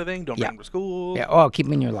locker kind of thing? Don't bring them to school? Yeah, keep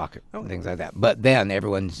them in your locker, things like that. But then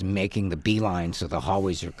everyone's making the beeline, so the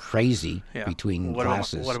hallways are crazy between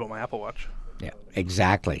classes. What about my Apple Watch? Yeah,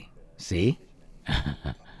 exactly. See?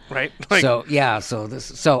 Right? So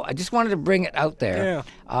I just wanted to bring it out there.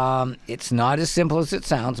 Yeah. It's not as simple as it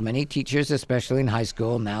sounds. Many teachers, especially in high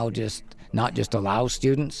school, now not just allow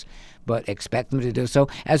students, but expect them to do so.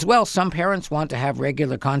 As well, some parents want to have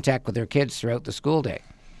regular contact with their kids throughout the school day.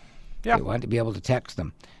 Yeah. They want to be able to text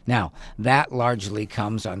them. Now, that largely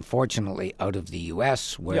comes, unfortunately, out of the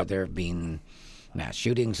U.S., where there have been mass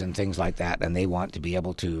shootings and things like that, and they want to be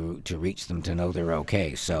able to reach them to know they're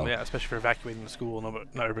okay. So yeah, especially for evacuating the school, not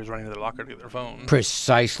everybody's running to their locker to get their phone.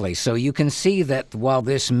 Precisely. So you can see that while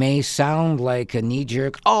this may sound like a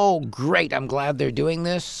knee-jerk, oh, great, I'm glad they're doing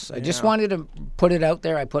this. I just wanted to put it out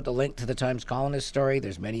there. I put a link to the Times Colonist story.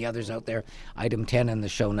 There's many others out there. Item 10 in the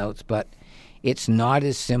show notes, but it's not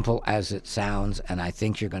as simple as it sounds, and I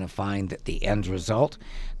think you're going to find that the end result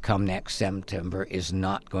come next September is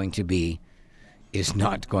not going to be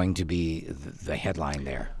the headline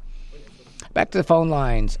there. Back to the phone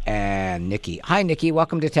lines and Nikki. Hi, Nikki.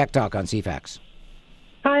 Welcome to Tech Talk on CFAX.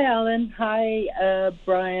 Hi, Alan. Hi,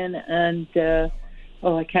 Brian, and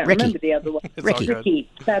I can't remember the other one. Ricky.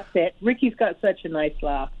 That's it. Ricky's got such a nice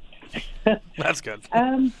laugh. That's good.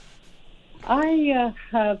 I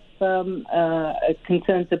have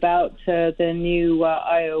concerns about the new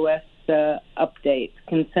iOS update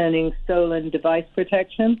concerning stolen device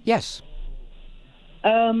protection. Yes.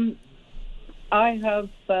 I have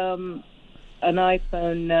an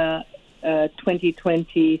iPhone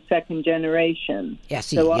 2020 second generation.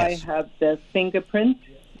 So I have the fingerprint.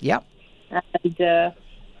 Yep. And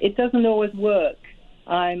it doesn't always work.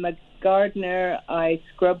 I'm a gardener. I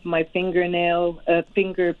scrub my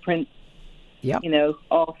fingerprint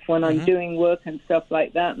off when I'm doing work and stuff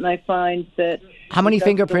like that. And I find that... How many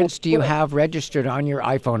fingerprints do you have registered on your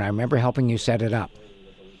iPhone? I remember helping you set it up.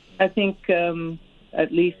 I think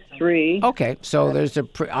at least 3. Okay, so there's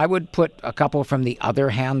I would put a couple from the other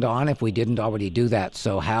hand on if we didn't already do that.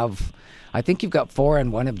 So I think you've got 4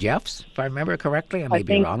 and 1 of Jeff's, if I remember correctly. I may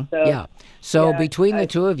be wrong. So. Yeah. So between the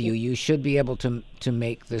two of you, you should be able to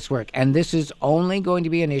make this work. And this is only going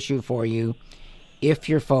to be an issue for you if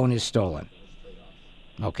your phone is stolen.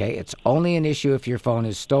 Okay, it's only an issue if your phone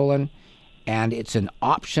is stolen, and it's an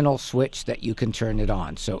optional switch that you can turn it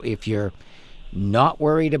on. So if you're not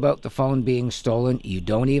worried about the phone being stolen, you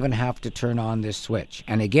don't even have to turn on this switch.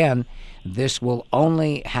 And again, this will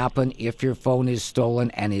only happen if your phone is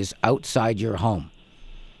stolen and is outside your home.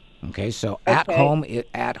 Okay, so at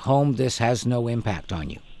home, this has no impact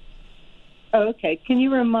on you. Oh, okay. Can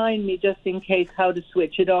you remind me, just in case, how to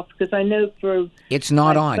switch it off? Because I know it's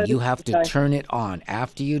not on. You have to turn it on.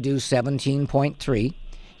 After you do 17.3,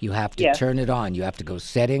 you have to turn it on. You have to go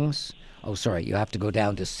settings. You have to go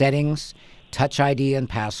down to settings, Touch ID and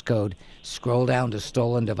passcode, scroll down to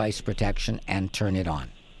stolen device protection, and turn it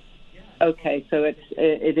on. Okay, so it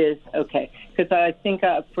is okay. Because I think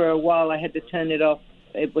for a while I had to turn it off.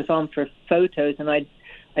 It was on for photos, and I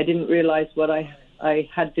didn't realize what I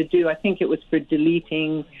had to do. I think it was for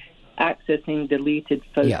accessing deleted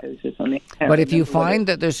photos or something. But if you find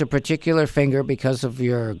that there's a particular finger, because of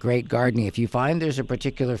your great gardening, if you find there's a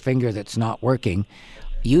particular finger that's not working,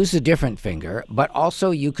 use a different finger, but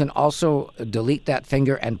also you can also delete that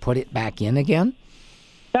finger and put it back in again.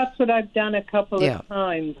 That's what I've done a couple of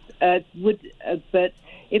times. But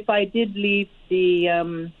if I did leave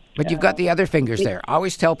the... But you've got the other fingers there. I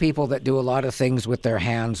always tell people that do a lot of things with their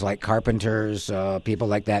hands, like carpenters, people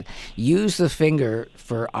like that, use the finger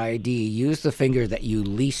for ID. Use the finger that you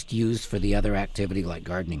least use for the other activity, like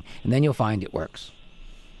gardening, and then you'll find it works.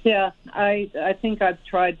 Yeah, I think I've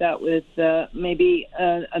tried that with maybe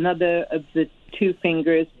another of the two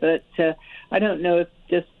fingers, but I don't know if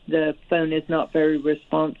just the phone is not very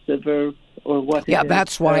responsive or what. Yeah,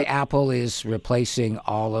 that's why Apple is replacing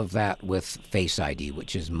all of that with Face ID,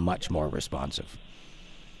 which is much more responsive.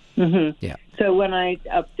 Mm-hmm. Yeah. So when I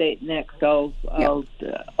update next, I'll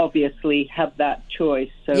obviously have that choice.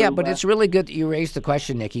 So, yeah, but it's really good that you raised the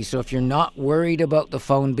question, Nikki. So if you're not worried about the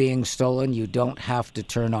phone being stolen, you don't have to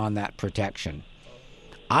turn on that protection.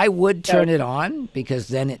 I would turn it on because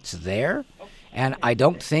then it's there. And I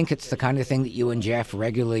don't think it's the kind of thing that you and Jeff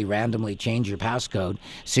regularly randomly change your passcode.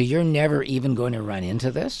 So you're never even going to run into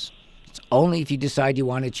this. It's only if you decide you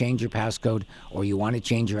want to change your passcode or you want to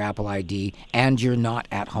change your Apple ID and you're not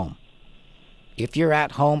at home. If you're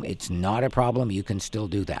at home, it's not a problem. You can still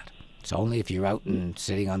do that. It's only if you're out and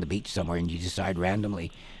sitting on the beach somewhere and you decide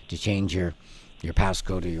randomly to change your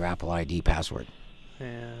passcode or your Apple ID password.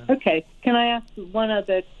 Yeah. Okay. Can I ask one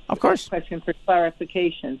other question for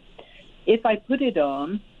clarification? If I put it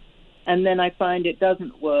on and then I find it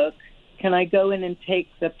doesn't work, can I go in and take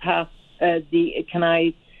can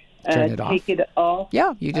I turn it take it off?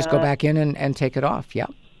 Yeah, you just go back in and take it off, yeah.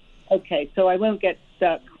 Okay, so I won't get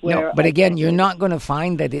stuck where... No, but again, you're not going to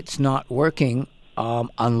find that it's not working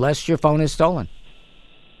unless your phone is stolen.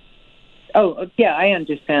 Oh, yeah, I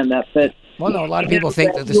understand that, but... Well, no, a lot of people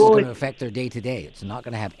think that this is going to affect their day-to-day. It's not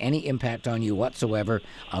going to have any impact on you whatsoever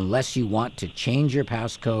unless you want to change your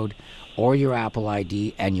passcode or your Apple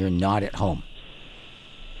ID and you're not at home.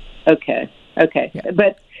 Okay. Yeah.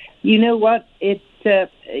 But you know what? You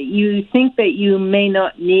think that you may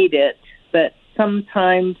not need it, but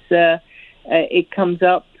sometimes it comes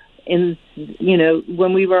up in,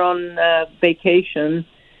 when we were on vacation,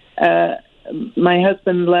 my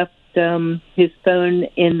husband left his phone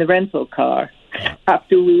in the rental car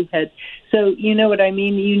after we had. So you know what I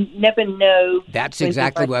mean? You never know. That's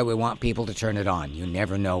exactly why we want people to turn it on. You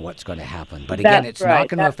never know what's going to happen. But again, it's not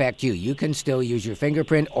going to affect you. You can still use your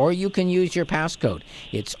fingerprint or you can use your passcode.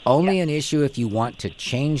 It's only an issue if you want to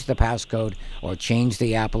change the passcode or change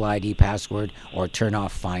the Apple ID password or turn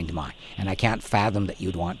off Find My. And I can't fathom that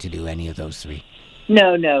you'd want to do any of those three.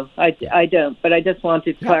 No, I don't. But I just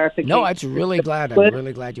wanted clarification. No, I'm really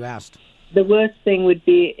glad you asked. The worst thing would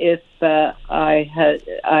be if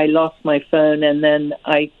I lost my phone and then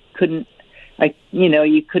you couldn't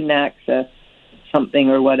access something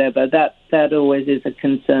or whatever. That always is a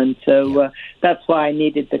concern. So that's why I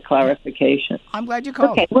needed the clarification. I'm glad you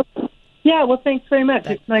called. Okay. Well, thanks very much.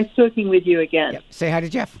 It's nice talking with you again. Yep. Say hi to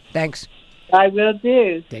Jeff. Thanks. I will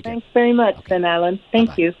do. Thanks very much, then, Alan.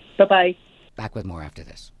 Thank you. Bye-bye. Back with more after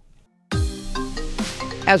this.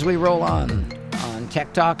 As we roll on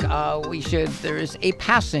Tech Talk, there is a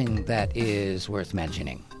passing that is worth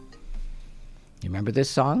mentioning. You remember this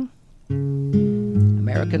song?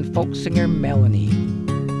 American folk singer Melanie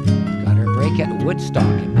got her break at Woodstock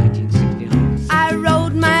in 1969. I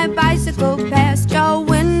rode my bicycle past your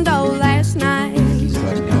window last night.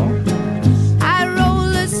 I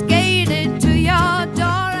roller skated to your door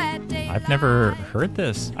at day. I've never heard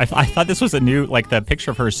this. I thought this was a new, like the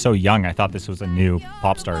picture of her is so young. I thought this was a new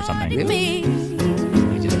pop star or something. Really?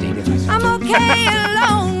 I'm okay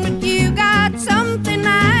alone, but you got something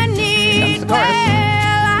I need. Well,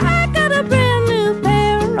 I got a brand new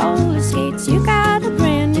pair of roller skates. You got a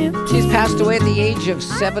brand new key. She's passed away at the age of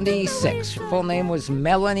 76. Her full name was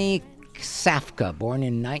Melanie Safka, born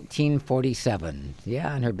in 1947.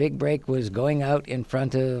 Yeah, and her big break was going out in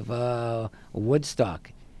front of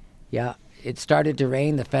Woodstock. Yeah. It started to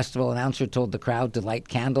rain. The festival announcer told the crowd to light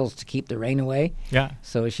candles to keep the rain away. Yeah.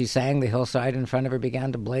 So as she sang, the hillside in front of her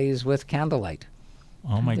began to blaze with candlelight.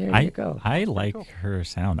 Oh my! There you go. I like her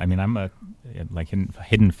sound. I mean, I'm a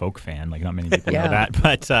hidden folk fan. Like not many people know that,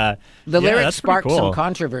 but the lyrics sparked cool. some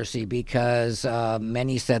controversy because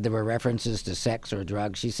many said there were references to sex or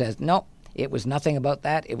drugs. She says no. It was nothing about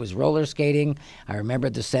that. It was roller skating. I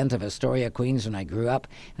remembered the scent of Astoria, Queens when I grew up,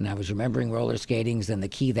 and I was remembering roller skatings and the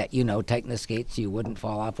key that, tighten the skates so you wouldn't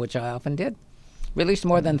fall off, which I often did. Released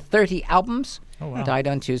more than 30 albums. Oh, wow. Died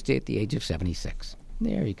on Tuesday at the age of 76.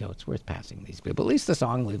 There you go. It's worth passing these people. At least the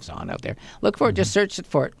song lives on out there. Look for it. Just search it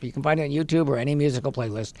for it. You can find it on YouTube or any musical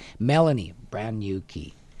playlist. Melanie, brand new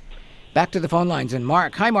key. Back to the phone lines. And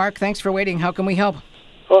Mark. Hi, Mark. Thanks for waiting. How can we help?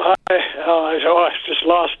 Oh, hi. I was just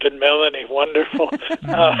lost in Melanie. Wonderful.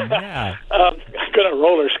 Yeah. I'm going to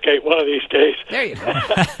roller skate one of these days. There you go.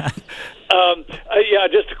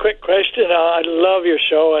 Just a quick question. I love your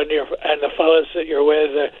show and the fellas that you're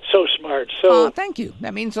with. They're so smart. Thank you.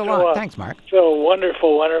 That means a lot. Thanks, Mark. So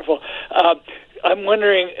wonderful. I'm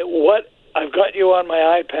wondering what I've got you on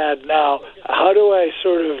my iPad now. How do I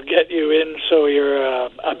sort of get you in so you're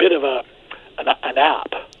a bit of an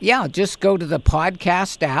app? Yeah, just go to the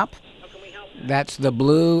podcast app. That's the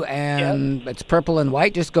blue and it's purple and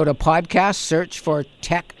white. Just go to podcast, search for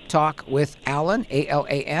Tech Talk with Alan,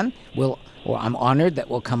 ALAN. I'm honored that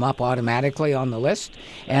will come up automatically on the list.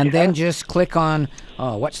 And then just click on,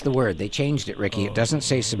 what's the word? They changed it, Ricky. It doesn't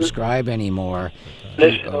say subscribe anymore.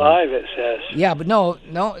 Listen live, it says. Yeah, but no.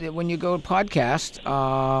 When you go to podcast,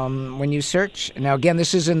 when you search, now again,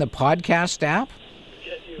 this is in the podcast app.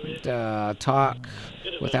 Talk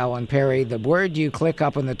with Alan Perry. The word you click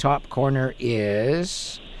up in the top corner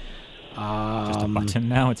is just a button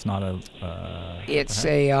now. It's not a.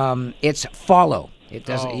 It's follow. It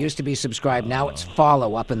doesn't. It used to be subscribe. Now it's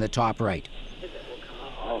follow up in the top right.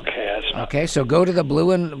 Okay, so go to the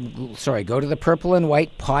go to the purple and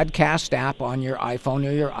white podcast app on your iPhone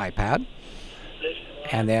or your iPad,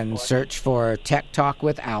 and then search for Tech Talk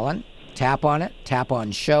with Alan. Tap on it. Tap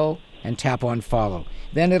on show and tap on follow.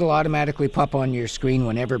 Then it'll automatically pop on your screen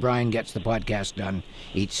whenever Brian gets the podcast done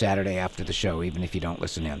each Saturday after the show, even if you don't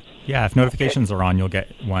listen in. Yeah, if notifications are on, you'll get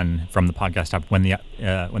one from the podcast app when the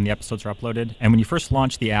episodes are uploaded. And when you first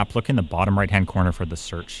launch the app, look in the bottom right-hand corner for the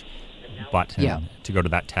search button to go to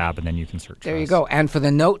that tab, and then you can search. There you go. And for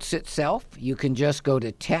the notes itself, you can just go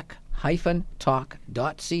to tech-talk.ca,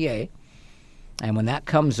 and when that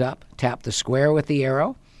comes up, tap the square with the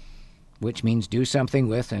arrow, which means do something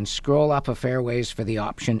with, and scroll up a fair ways for the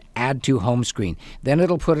option Add to Home Screen. Then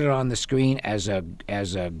it'll put it on the screen as a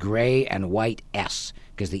gray and white S,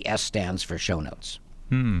 because the S stands for show notes.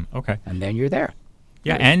 Okay. And then you're there.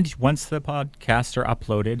 Yeah, and once the podcasts are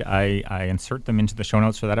uploaded, I insert them into the show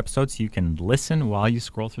notes for that episode, so you can listen while you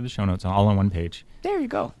scroll through the show notes all on one page. There you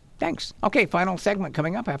go. Thanks. Okay, final segment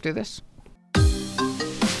coming up after this.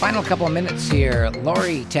 Final couple of minutes here.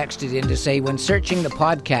 Lori texted in to say, when searching the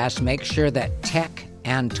podcast, make sure that tech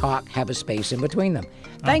and talk have a space in between them.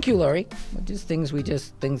 Thank you, Lori. Just things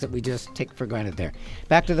that we just take for granted there.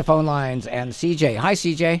 Back to the phone lines and CJ. Hi,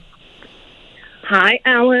 CJ. Hi,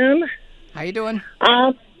 Alan. How you doing?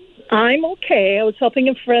 I'm okay. I was helping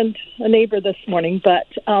a neighbor this morning, but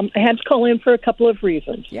I had to call in for a couple of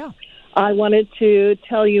reasons. Yeah. I wanted to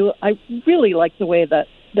tell you I really like the way that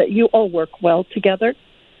you all work well together.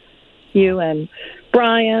 You and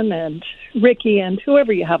Brian and Ricky and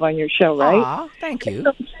whoever you have on your show, right? Aw, thank you.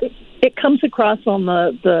 It comes across on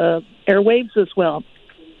the airwaves as well.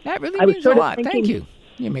 That really means a lot. Thank you.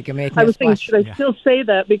 You make me I was thinking, should I still say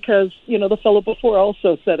that? Because, the fellow before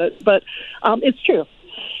also said it. But it's true.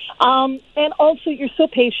 And also, you're so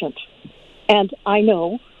patient. And I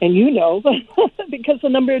know, and you know, because a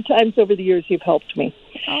number of times over the years you've helped me.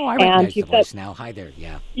 Oh, I recognize the voice now. Hi there.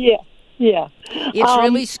 Yeah. Yeah. It's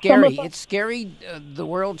really scary. It's scary. The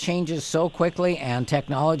world changes so quickly, and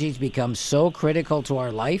technology's become so critical to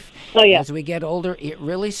our life. Oh, yeah. As we get older, it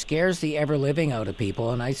really scares the ever-living out of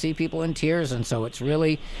people, and I see people in tears, and so it's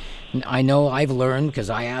really... I know I've learned,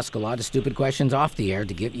 because I ask a lot of stupid questions off the air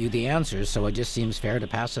to give you the answers, so it just seems fair to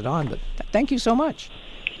pass it on, but thank you so much.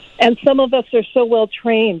 And some of us are so well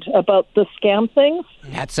trained about the scam things.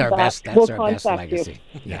 That's our best legacy.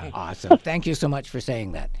 Yeah, awesome. Thank you so much for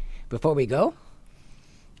saying that. Before we go,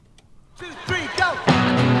 2, 3, go!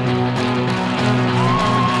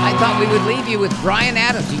 I thought we would leave you with Brian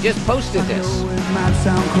Adams. He just posted this. I know it might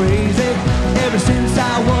sound crazy. Ever since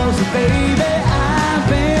I was a baby, I've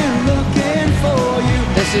been looking for you.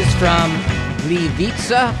 This is from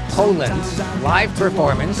Gliwice, Poland. Live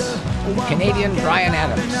performance. Canadian Brian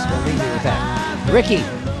Adams. We'll leave you with that. Ricky,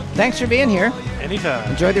 thanks for being here. Anytime.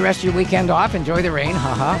 Enjoy the rest of your weekend off. Enjoy the rain.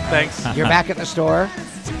 Haha. Thanks. You're back at the store.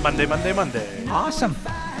 Monday. Awesome.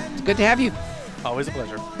 It's good to have you. Always a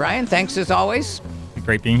pleasure. Brian, thanks as always.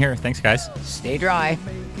 Great being here. Thanks, guys. Stay dry.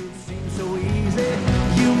 So easy.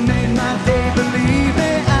 You made my day, believe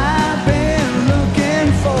me. I've been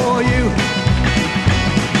looking for you.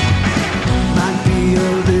 Might be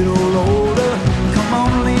a little older. Come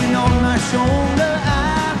on, lean on my shoulder.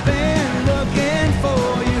 I've been looking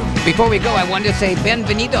for you. Before we go, I wanted to say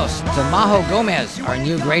bienvenidos to Majo Gomez, our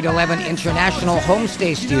new grade 11 international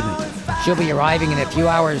homestay student. She'll be arriving in a few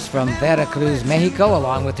hours from Veracruz, Mexico,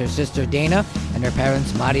 along with her sister Dana and her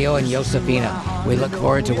parents Mario and Josefina. We look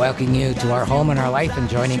forward to welcoming you to our home and our life and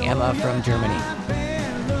joining Emma from Germany.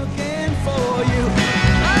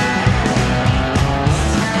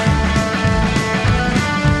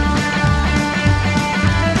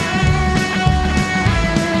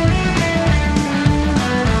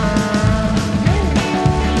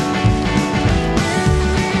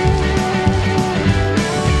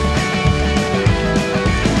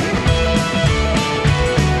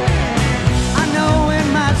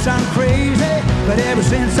 But ever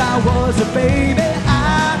since I was a baby,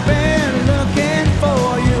 I've been looking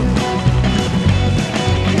for you.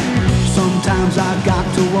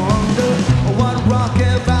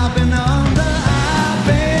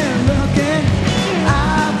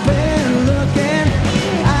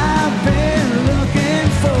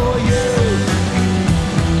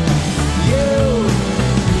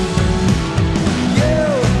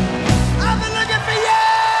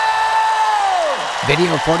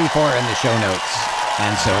 Video 44 in the show notes.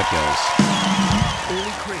 And so it goes.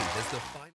 Only Crane has the